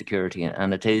utility security,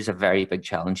 and it is a very big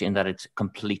challenge in that it's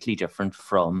completely different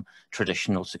from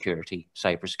traditional security,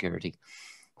 cybersecurity,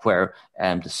 where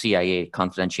the CIA,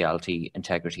 confidentiality,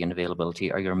 integrity, and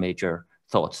availability are your major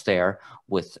thoughts there.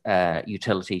 With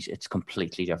utilities, it's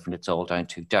completely different. It's all down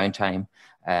to downtime,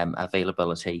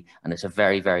 availability, and it's a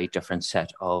very, very different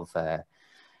set of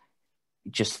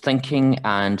just thinking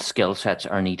and skill sets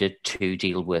are needed to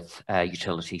deal with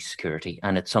utility security.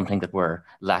 And it's something that we're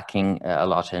lacking a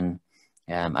lot in.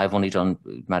 I've only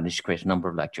managed to create a number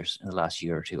of lectures in the last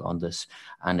year or two on this,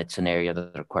 and it's an area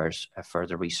that requires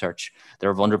further research. There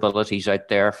are vulnerabilities out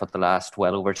there for the last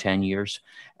well over 10 years.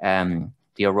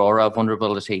 The Aurora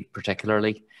vulnerability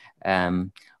particularly.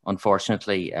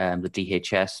 Unfortunately, the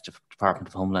DHS, Department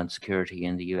of Homeland Security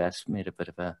in the US, made a bit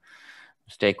of a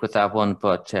mistake with that one,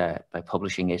 but by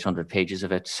publishing 800 pages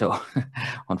of it. So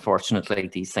unfortunately,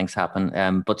 these things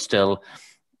happen. But still,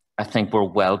 I think we're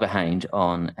well behind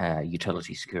on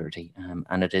utility security,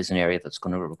 and it is an area that's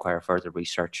going to require further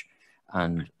research,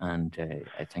 and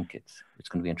I think it's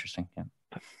going to be interesting. Yeah.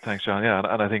 Thanks, John. Yeah,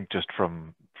 and I think just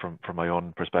from my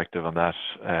own perspective on that,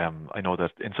 I know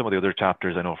that in some of the other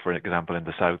chapters, I know, for example, in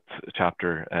the South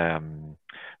chapter,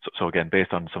 so again,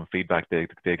 based on some feedback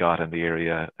they got in the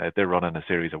area, they're running a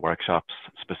series of workshops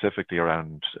specifically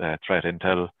around threat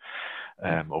intel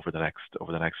over the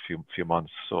next few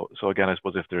months. So again, I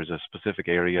suppose if there's a specific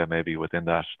area maybe within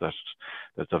that's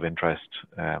of interest,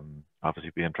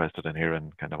 obviously be interested in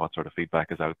hearing kind of what sort of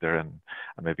feedback is out there, and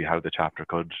maybe how the chapter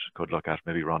could look at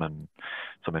maybe running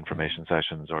some information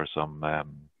sessions or some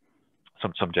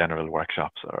general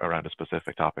workshops around a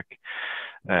specific topic.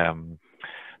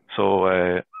 So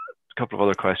a couple of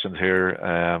other questions here.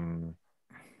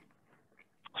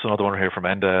 So another one here from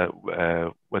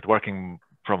Enda, with working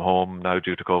from home now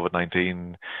due to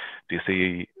COVID-19, do you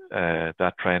see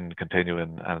that trend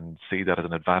continuing and see that as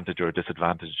an advantage or a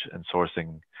disadvantage in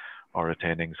sourcing or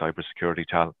retaining cybersecurity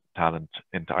talent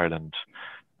into Ireland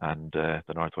and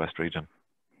the Northwest region?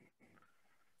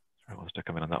 Who wants to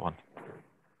come in on that one?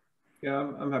 Yeah,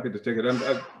 I'm happy to take it.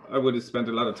 I would have spent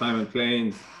a lot of time in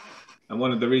planes, and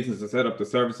one of the reasons I set up the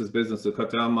services business to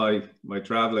cut down my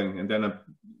traveling, and then I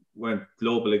went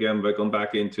global again by going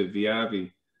back into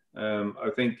Viavi. I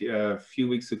think a few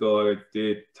weeks ago I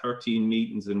did 13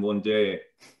 meetings in one day.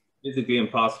 Physically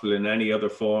impossible in any other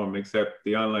form except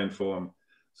the online form.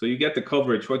 So you get the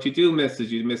coverage. What you do miss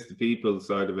is you miss the people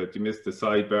side of it. You miss the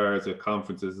sidebars at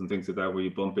conferences and things like that where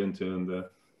you bump into, and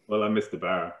well, I miss the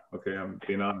bar. Okay, I'm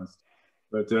being honest.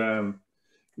 But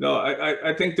no,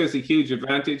 I think there's a huge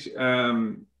advantage.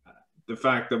 The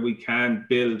fact that we can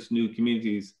build new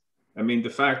communities. I mean, the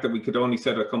fact that we could only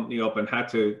set a company up and had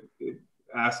to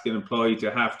ask an employee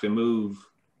to have to move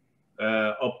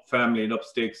up family and up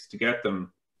sticks to get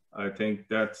them, I think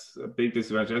that's a big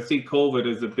disadvantage. I see COVID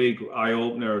as a big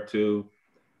eye-opener to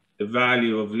the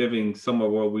value of living somewhere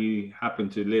where we happen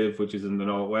to live, which is in the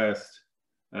Northwest,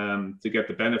 to get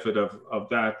the benefit of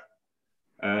that.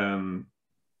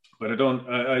 But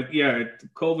yeah,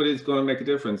 COVID is going to make a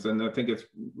difference. And I think it's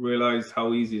realized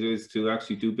how easy it is to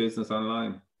actually do business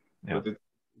online. Yeah. But it's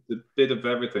a bit of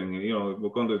everything. You know,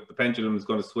 the pendulum is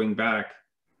going to swing back,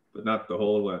 but not the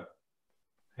whole way.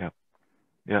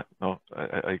 Yeah, no,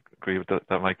 I agree with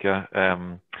that, Mike. Yeah.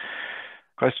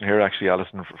 Question here, actually,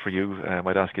 Allison, for you. I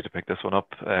might ask you to pick this one up.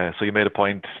 So you made a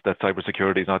point that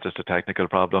cybersecurity is not just a technical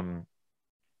problem.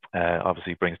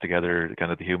 Obviously, brings together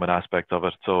kind of the human aspect of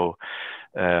it. So,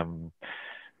 so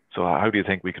how do you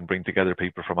think we can bring together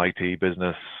people from IT,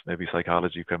 business, maybe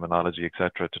psychology, criminology,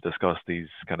 etc., to discuss these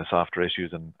kind of softer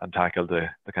issues and tackle the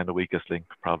kind of weakest link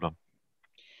problem?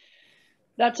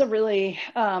 That's a really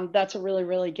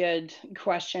good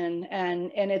question,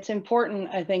 and it's important,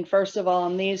 I think, first of all,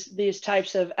 and these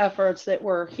types of efforts that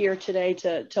we're here today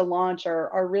to launch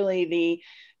are really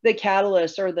the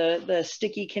catalyst or the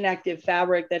sticky connective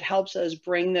fabric that helps us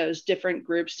bring those different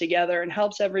groups together and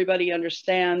helps everybody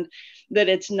understand that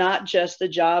it's not just the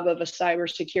job of a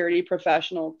cybersecurity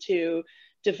professional to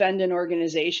defend an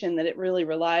organization, that it really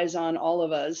relies on all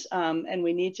of us, and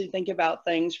we need to think about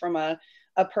things from a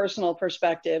personal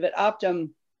perspective. At Optum,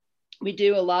 we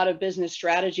do a lot of business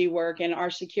strategy work, and our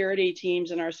security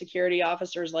teams and our security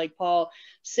officers like Paul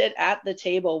sit at the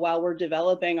table while we're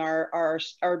developing our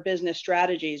business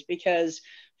strategies, because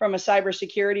from a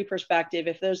cybersecurity perspective,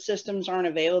 if those systems aren't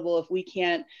available, if we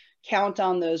can't count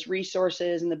on those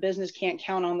resources and the business can't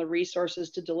count on the resources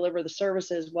to deliver the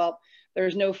services, well,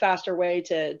 there's no faster way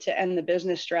to end the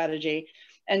business strategy.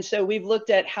 And so we've looked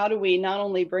at how do we not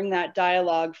only bring that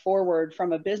dialogue forward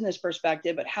from a business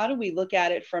perspective, but how do we look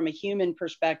at it from a human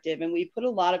perspective? And we put a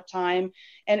lot of time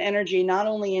and energy not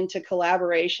only into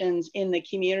collaborations in the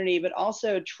community, but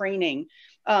also training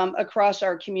across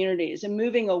our communities and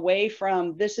moving away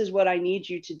from this is what I need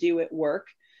you to do at work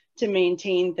to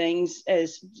maintain things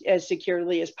as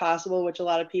securely as possible, which a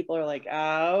lot of people are like,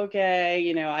 okay,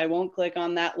 you know, I won't click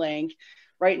on that link.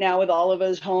 Right now, with all of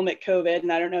us home at COVID,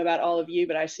 and I don't know about all of you,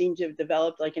 but I seem to have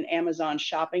developed like an Amazon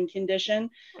shopping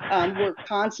condition. We're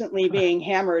constantly being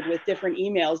hammered with different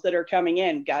emails that are coming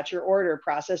in. Got your order,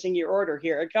 processing your order,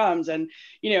 here it comes. And,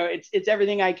 you know, it's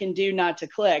everything I can do not to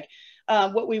click.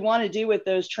 What we want to do with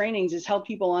those trainings is help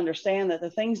people understand that the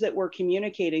things that we're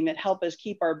communicating that help us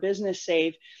keep our business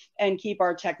safe and keep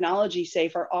our technology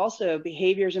safe are also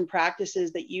behaviors and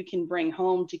practices that you can bring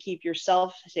home to keep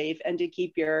yourself safe and to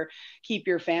keep your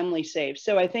family safe.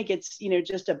 So I think it's, you know,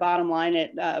 just a bottom line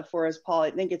for us, Paul.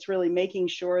 I think it's really making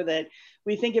sure that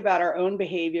we think about our own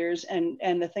behaviors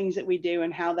and the things that we do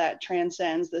and how that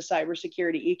transcends the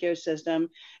cybersecurity ecosystem.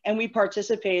 And we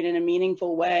participate in a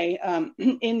meaningful way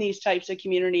in these types of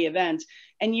community events.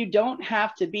 And you don't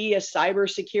have to be a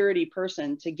cybersecurity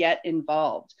person to get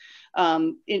involved.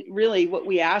 Really what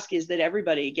we ask is that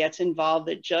everybody gets involved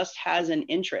that just has an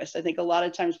interest. I think a lot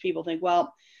of times people think,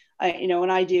 well, you know, when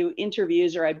I do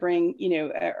interviews or I bring, you know,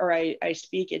 or I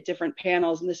speak at different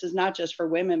panels, and this is not just for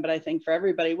women, but I think for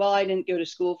everybody, well, I didn't go to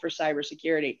school for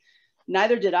cybersecurity.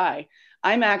 Neither did I.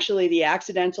 I'm actually the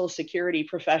accidental security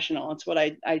professional. It's what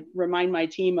I remind my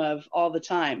team of all the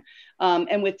time.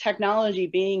 And with technology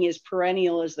being as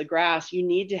perennial as the grass, you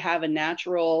need to have a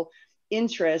natural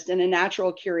interest and a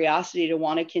natural curiosity to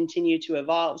want to continue to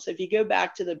evolve. So if you go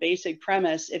back to the basic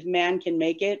premise, if man can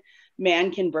make it, man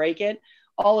can break it.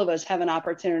 All of us have an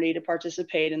opportunity to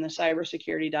participate in the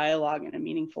cybersecurity dialogue in a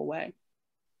meaningful way.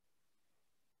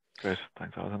 Great,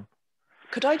 thanks, Allison.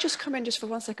 Could I just come in just for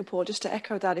 1 second, Paul, just to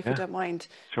echo that, if you don't mind?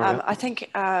 Sure, yeah. I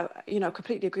think, you know,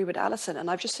 completely agree with Allison,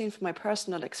 and I've just seen from my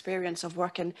personal experience of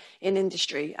working in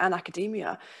industry and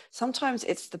academia, sometimes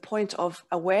it's the point of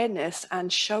awareness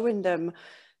and showing them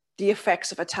the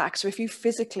effects of attack. So if you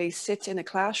physically sit in a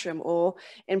classroom, or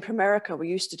in Primerica, we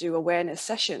used to do awareness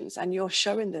sessions, and you're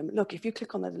showing them, look, if you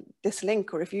click on this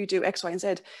link, or if you do X, Y, and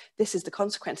Z, this is the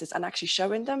consequences, and actually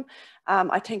showing them.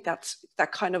 I think that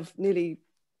kind of nearly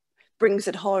brings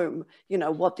it home, you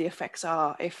know, what the effects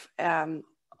are if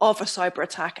of a cyber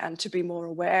attack, and to be more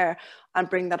aware and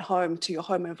bring that home to your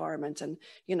home environment. And,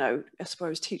 you know, I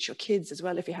suppose teach your kids as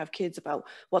well, if you have kids, about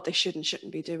what they should and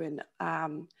shouldn't be doing,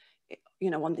 you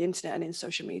know, on the internet and in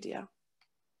social media.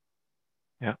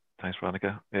 Yeah, thanks,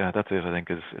 Veronica. Yeah, that's it. I think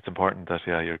it's important that,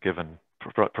 yeah, you're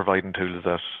providing tools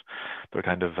that they're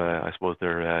kind of, I suppose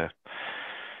they're,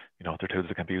 you know, they're tools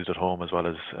that can be used at home as well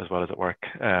as at work.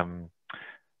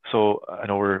 So I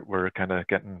know we're kind of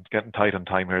getting tight on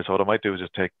time here. So what I might do is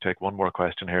just take one more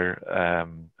question here,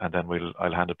 and then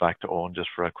I'll hand it back to Eoin just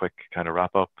for a quick kind of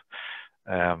wrap up.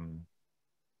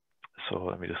 So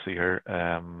let me just see here.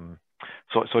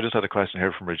 So I just had a question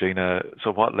here from Regina.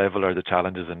 So what level are the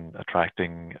challenges in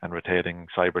attracting and retaining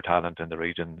cyber talent in the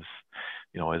regions?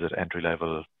 You know, is it entry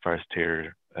level, first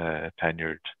tier,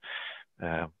 tenured?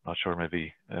 Not sure,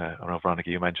 maybe, I don't know, Veronica,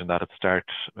 you mentioned that at the start.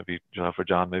 Maybe for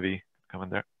John, maybe come in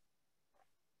there.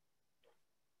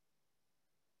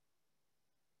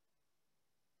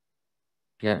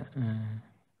 Yeah.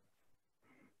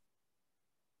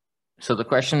 So the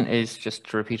question is, just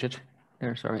to repeat it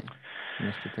there, sorry.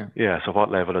 Missed it there. Yeah, so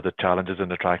what level are the challenges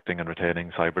in attracting and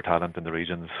retaining cyber talent in the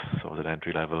regions? So is it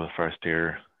entry level, first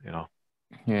tier, you know?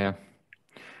 Yeah.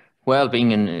 Well,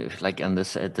 being in on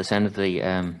this at this end of the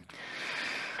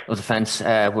fence,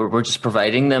 we're just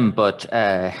providing them, but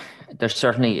there's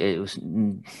certainly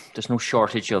there's no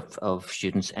shortage of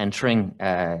students entering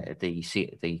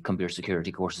the computer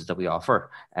security courses that we offer,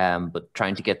 but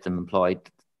trying to get them employed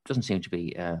doesn't seem to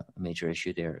be a major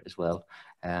issue there as well.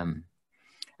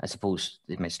 I suppose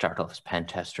they may start off as pen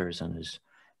testers and as,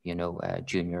 you know,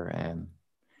 junior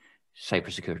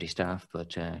cybersecurity staff,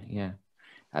 but yeah.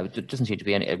 It doesn't seem to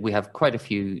be any. We have quite a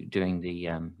few doing the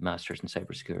masters in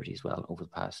cybersecurity as well over the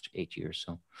past 8 years.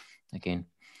 So, again,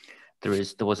 there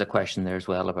was a question there as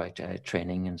well about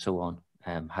training and so on.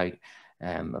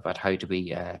 About how to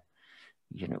be,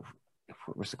 you know,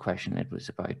 what was the question? It was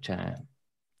about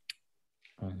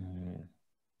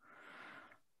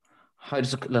how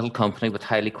does a little company with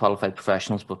highly qualified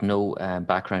professionals but no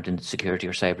background in security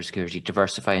or cybersecurity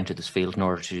diversify into this field in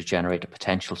order to generate a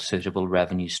potential suitable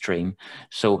revenue stream?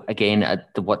 So again,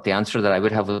 the answer that I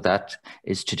would have with that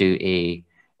is to do a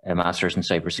master's in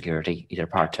cybersecurity, either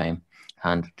part-time,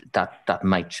 and that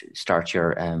might start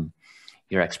your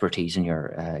expertise and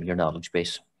your knowledge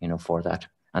base, you know, for that,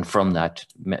 and from that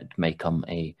may come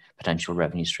a potential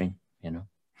revenue stream, you know.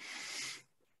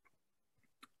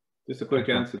 Just a quick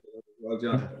answer. Well,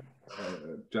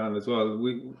 John, as well.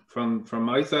 From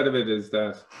my side of it is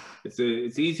that it's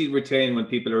easy to retain when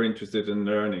people are interested in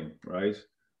learning, right?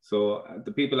 So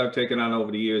the people I've taken on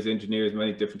over the years, engineers,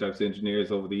 many different types of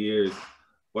engineers over the years,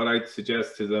 what I'd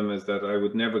suggest to them is that I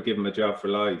would never give them a job for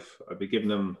life. I'd be giving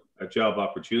them a job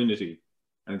opportunity,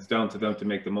 and it's down to them to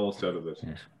make the most out of it.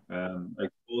 Yes.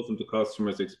 Expose them to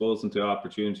customers, expose them to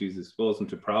opportunities, expose them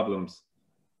to problems.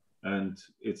 And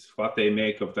it's what they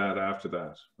make of that after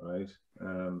that, right?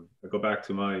 I go back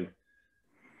to my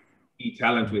key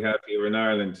talent we have here in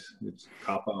Ireland. It's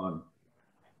cop on,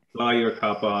 fly your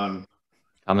cop on.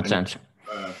 Common sense.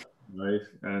 Right,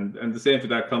 and the same for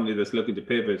that company that's looking to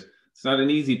pivot. It's not an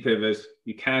easy pivot.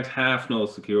 You can't half know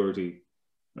security,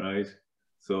 right?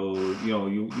 So, you know,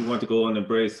 you want to go and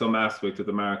embrace some aspect of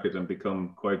the market and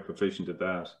become quite proficient at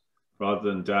that, rather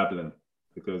than dabbling,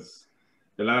 because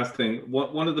the last thing,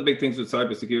 one of the big things with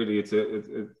cybersecurity, it's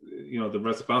you know, the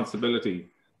responsibility,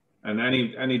 and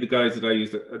any of the guys that I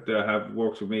used that have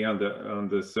worked with me on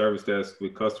the service desk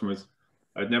with customers,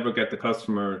 I'd never get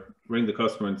ring the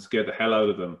customer and scare the hell out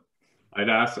of them. I'd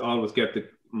always get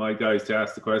my guys to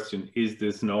ask the question, is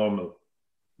this normal,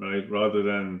 right? Rather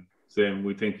than saying,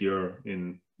 we think you're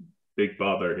in big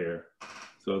bother here.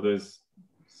 So there's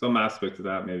some aspect of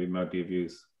that maybe might be of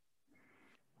use.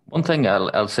 One thing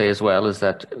I'll say as well is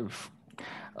that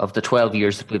of the 12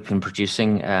 years that we've been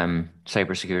producing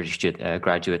cybersecurity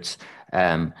graduates,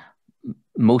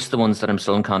 most of the ones that I'm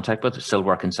still in contact with still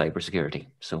work in cybersecurity.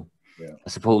 So yeah. I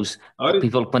suppose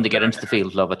people, when they get into the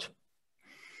field, love it.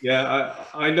 Yeah,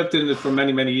 I looked in it for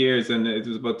many, many years, and it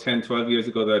was about 10, 12 years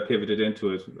ago that I pivoted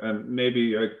into it. And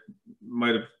maybe I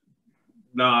might have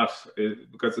not,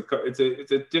 because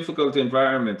it's a difficult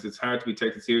environment. It's hard to be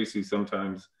taken seriously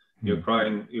sometimes. You're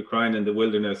crying in the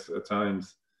wilderness at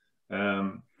times,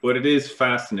 but it is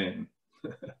fascinating.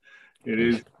 It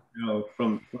is, you know,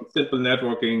 from simple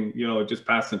networking, you know, just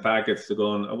passing packets to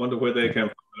going, I wonder where they came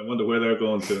from. I wonder where they're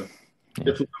going to.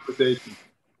 Different conversation.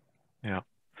 Yeah.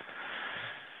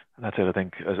 And that's it. I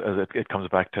think as it comes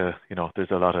back to, you know, there's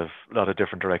a lot of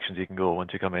different directions you can go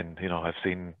once you come in. You know, I've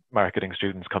seen marketing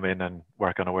students come in and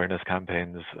work on awareness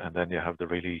campaigns, and then you have the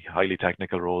really highly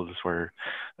technical roles where,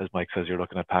 as Mike says, you're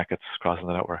looking at packets crossing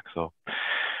the network. So,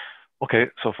 okay,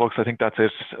 so folks, I think that's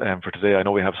it for today. I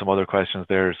know we have some other questions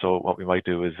there, so what we might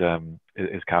do is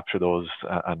capture those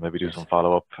and maybe do some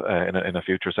follow up in a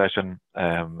future session,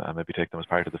 and maybe take them as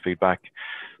part of the feedback.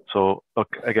 So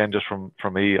look, again, just from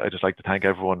me, I'd just like to thank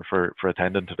everyone for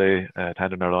attending today,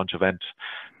 attending our launch event,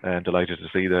 and delighted to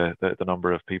see the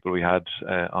number of people we had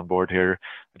on board here.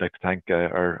 I'd like to thank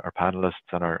our panelists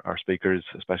and our speakers,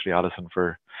 especially Allison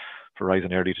for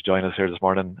rising early to join us here this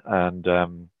morning. And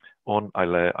Eoin,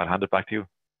 I'll hand it back to you.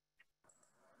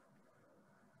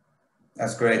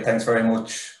 That's great. Thanks very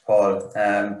much, Paul.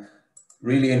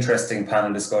 Really interesting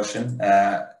panel discussion.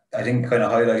 I think kind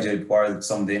of highlighted what are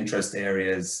some of the interest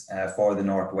areas for the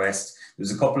Northwest.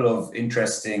 There's a couple of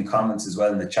interesting comments as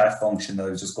well in the chat function that I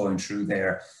was just going through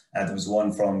there. There was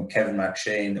one from Kevin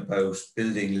McShane about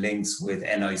building links with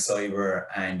NI Cyber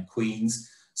and Queen's.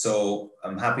 So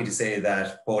I'm happy to say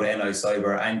that both NI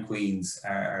Cyber and Queen's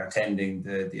are attending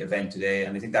the event today.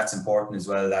 And I think that's important as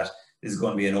well, that this is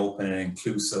going to be an open and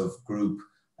inclusive group.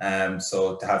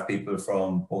 So to have people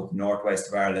from both the Northwest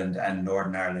of Ireland and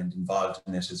Northern Ireland involved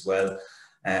in it as well.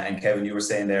 And Kevin, you were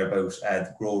saying there about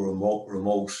the Grow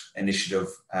Remote initiative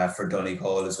for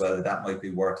Donegal as well, that might be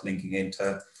worth linking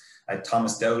into.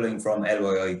 Thomas Dowling from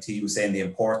LYIT was saying the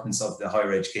importance of the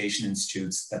higher education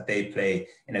institutes that they play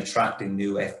in attracting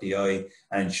new FDI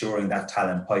and ensuring that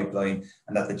talent pipeline,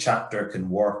 and that the chapter can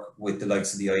work with the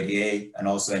likes of the IDA and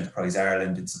also Enterprise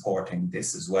Ireland in supporting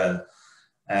this as well.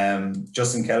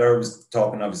 Justin Keller was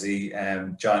talking, obviously,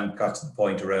 John got to the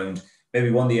point around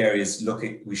maybe one of the areas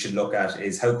we should look at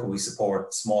is how can we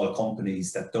support small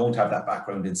companies that don't have that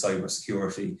background in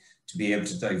cybersecurity to be able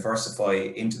to diversify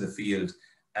into the field.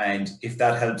 And if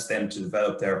that helps them to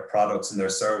develop their products and their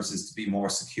services to be more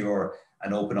secure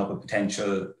and open up a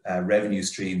potential revenue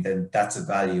stream, then that's a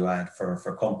value add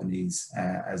for companies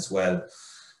as well.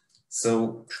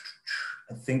 So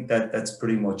I think that's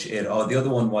pretty much it. Oh, the other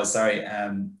one was, sorry,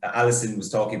 Allison was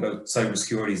talking about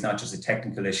cybersecurity is not just a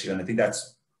technical issue. And I think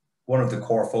that's one of the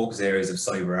core focus areas of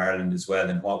Cyber Ireland as well,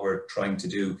 and what we're trying to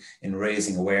do in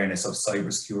raising awareness of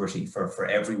cybersecurity for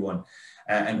everyone.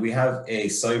 And we have a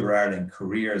Cyber Ireland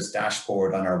careers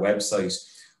dashboard on our website,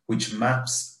 which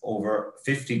maps over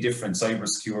 50 different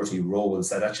cybersecurity roles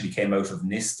that actually came out of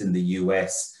NIST in the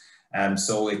US.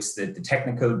 So it's the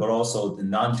technical, but also the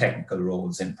non-technical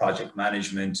roles in project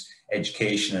management,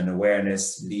 education and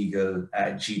awareness, legal,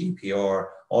 GDPR,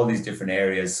 all these different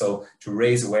areas. So to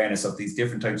raise awareness of these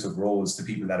different types of roles to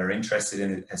people that are interested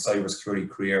in a cybersecurity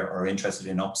career or interested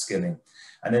in upskilling.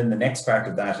 And then the next part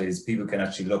of that is people can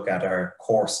actually look at our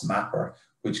course mapper,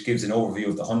 which gives an overview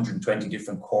of the 120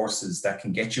 different courses that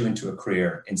can get you into a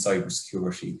career in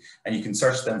cybersecurity. And you can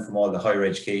search them from all the higher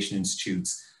education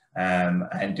institutes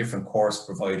and different course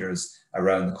providers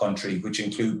around the country, which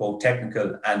include both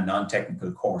technical and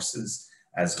non-technical courses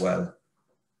as well.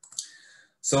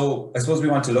 So I suppose we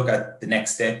want to look at the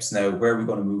next steps now. Where are we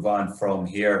going to move on from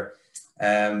here?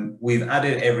 We've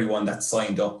added everyone that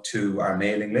signed up to our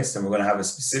mailing list, and we're going to have a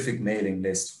specific mailing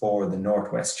list for the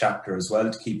Northwest chapter as well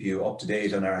to keep you up to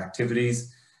date on our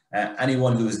activities.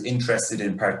 Anyone who is interested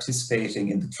in participating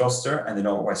in the cluster and the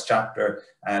Northwest chapter,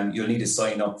 you'll need to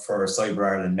sign up for Cyber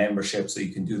Ireland membership, so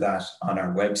you can do that on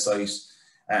our website.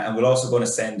 And we're also going to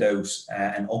send out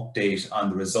an update on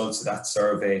the results of that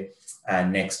survey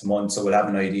next month. So we'll have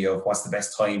an idea of what's the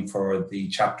best time for the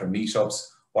chapter meetups,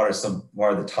 what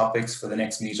are the topics for the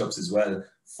next meetups as well,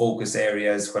 focus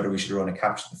areas, whether we should run a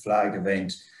Capture the Flag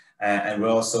event. And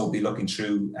we'll also be looking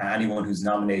through anyone who's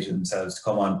nominated themselves to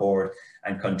come on board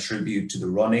and contribute to the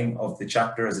running of the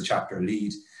chapter as a chapter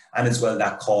lead, and as well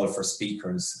that call for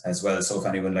speakers as well. So if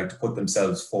anyone would like to put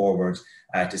themselves forward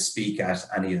to speak at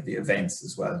any of the events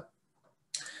as well.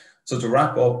 So to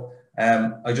wrap up,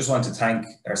 I just want to thank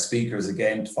our speakers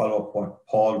again, to follow up what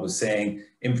Paul was saying,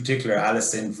 in particular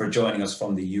Allison for joining us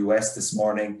from the US this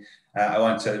morning. I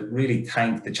want to really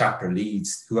thank the chapter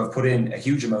leads who have put in a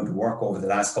huge amount of work over the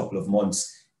last couple of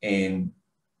months in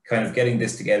kind of getting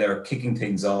this together, kicking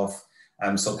things off.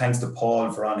 So thanks to Paul,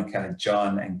 Veronica,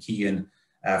 John and Cian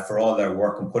for all their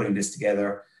work in putting this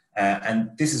together. And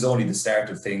this is only the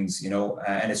start of things, you know,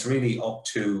 and it's really up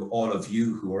to all of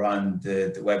you who are on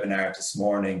the webinar this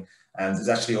morning. And there's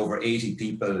actually over 80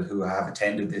 people who have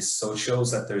attended this. So it shows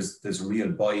that there's real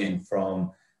buy-in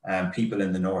from people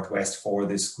in the Northwest for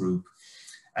this group.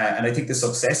 And I think the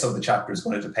success of the chapter is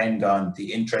going to depend on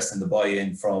the interest and the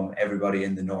buy-in from everybody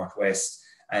in the Northwest,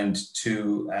 and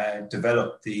to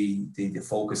develop the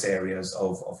focus areas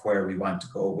of where we want to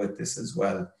go with this as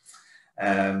well.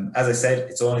 As I said,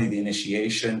 it's only the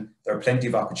initiation. There are plenty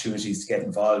of opportunities to get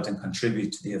involved and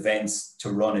contribute to the events,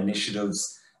 to run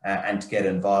initiatives, and to get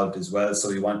involved as well. So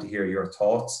we want to hear your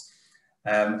thoughts.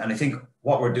 And I think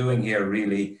what we're doing here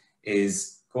really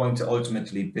is going to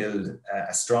ultimately build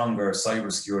a stronger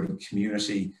cybersecurity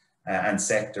community and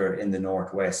sector in the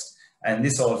Northwest. And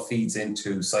this all feeds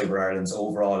into Cyber Ireland's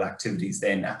overall activities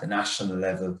then at the national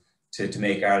level to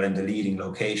make Ireland a leading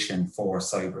location for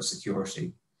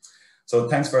cybersecurity. So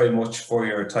thanks very much for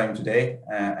your time today,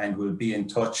 and we'll be in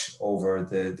touch over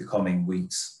the coming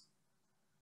weeks.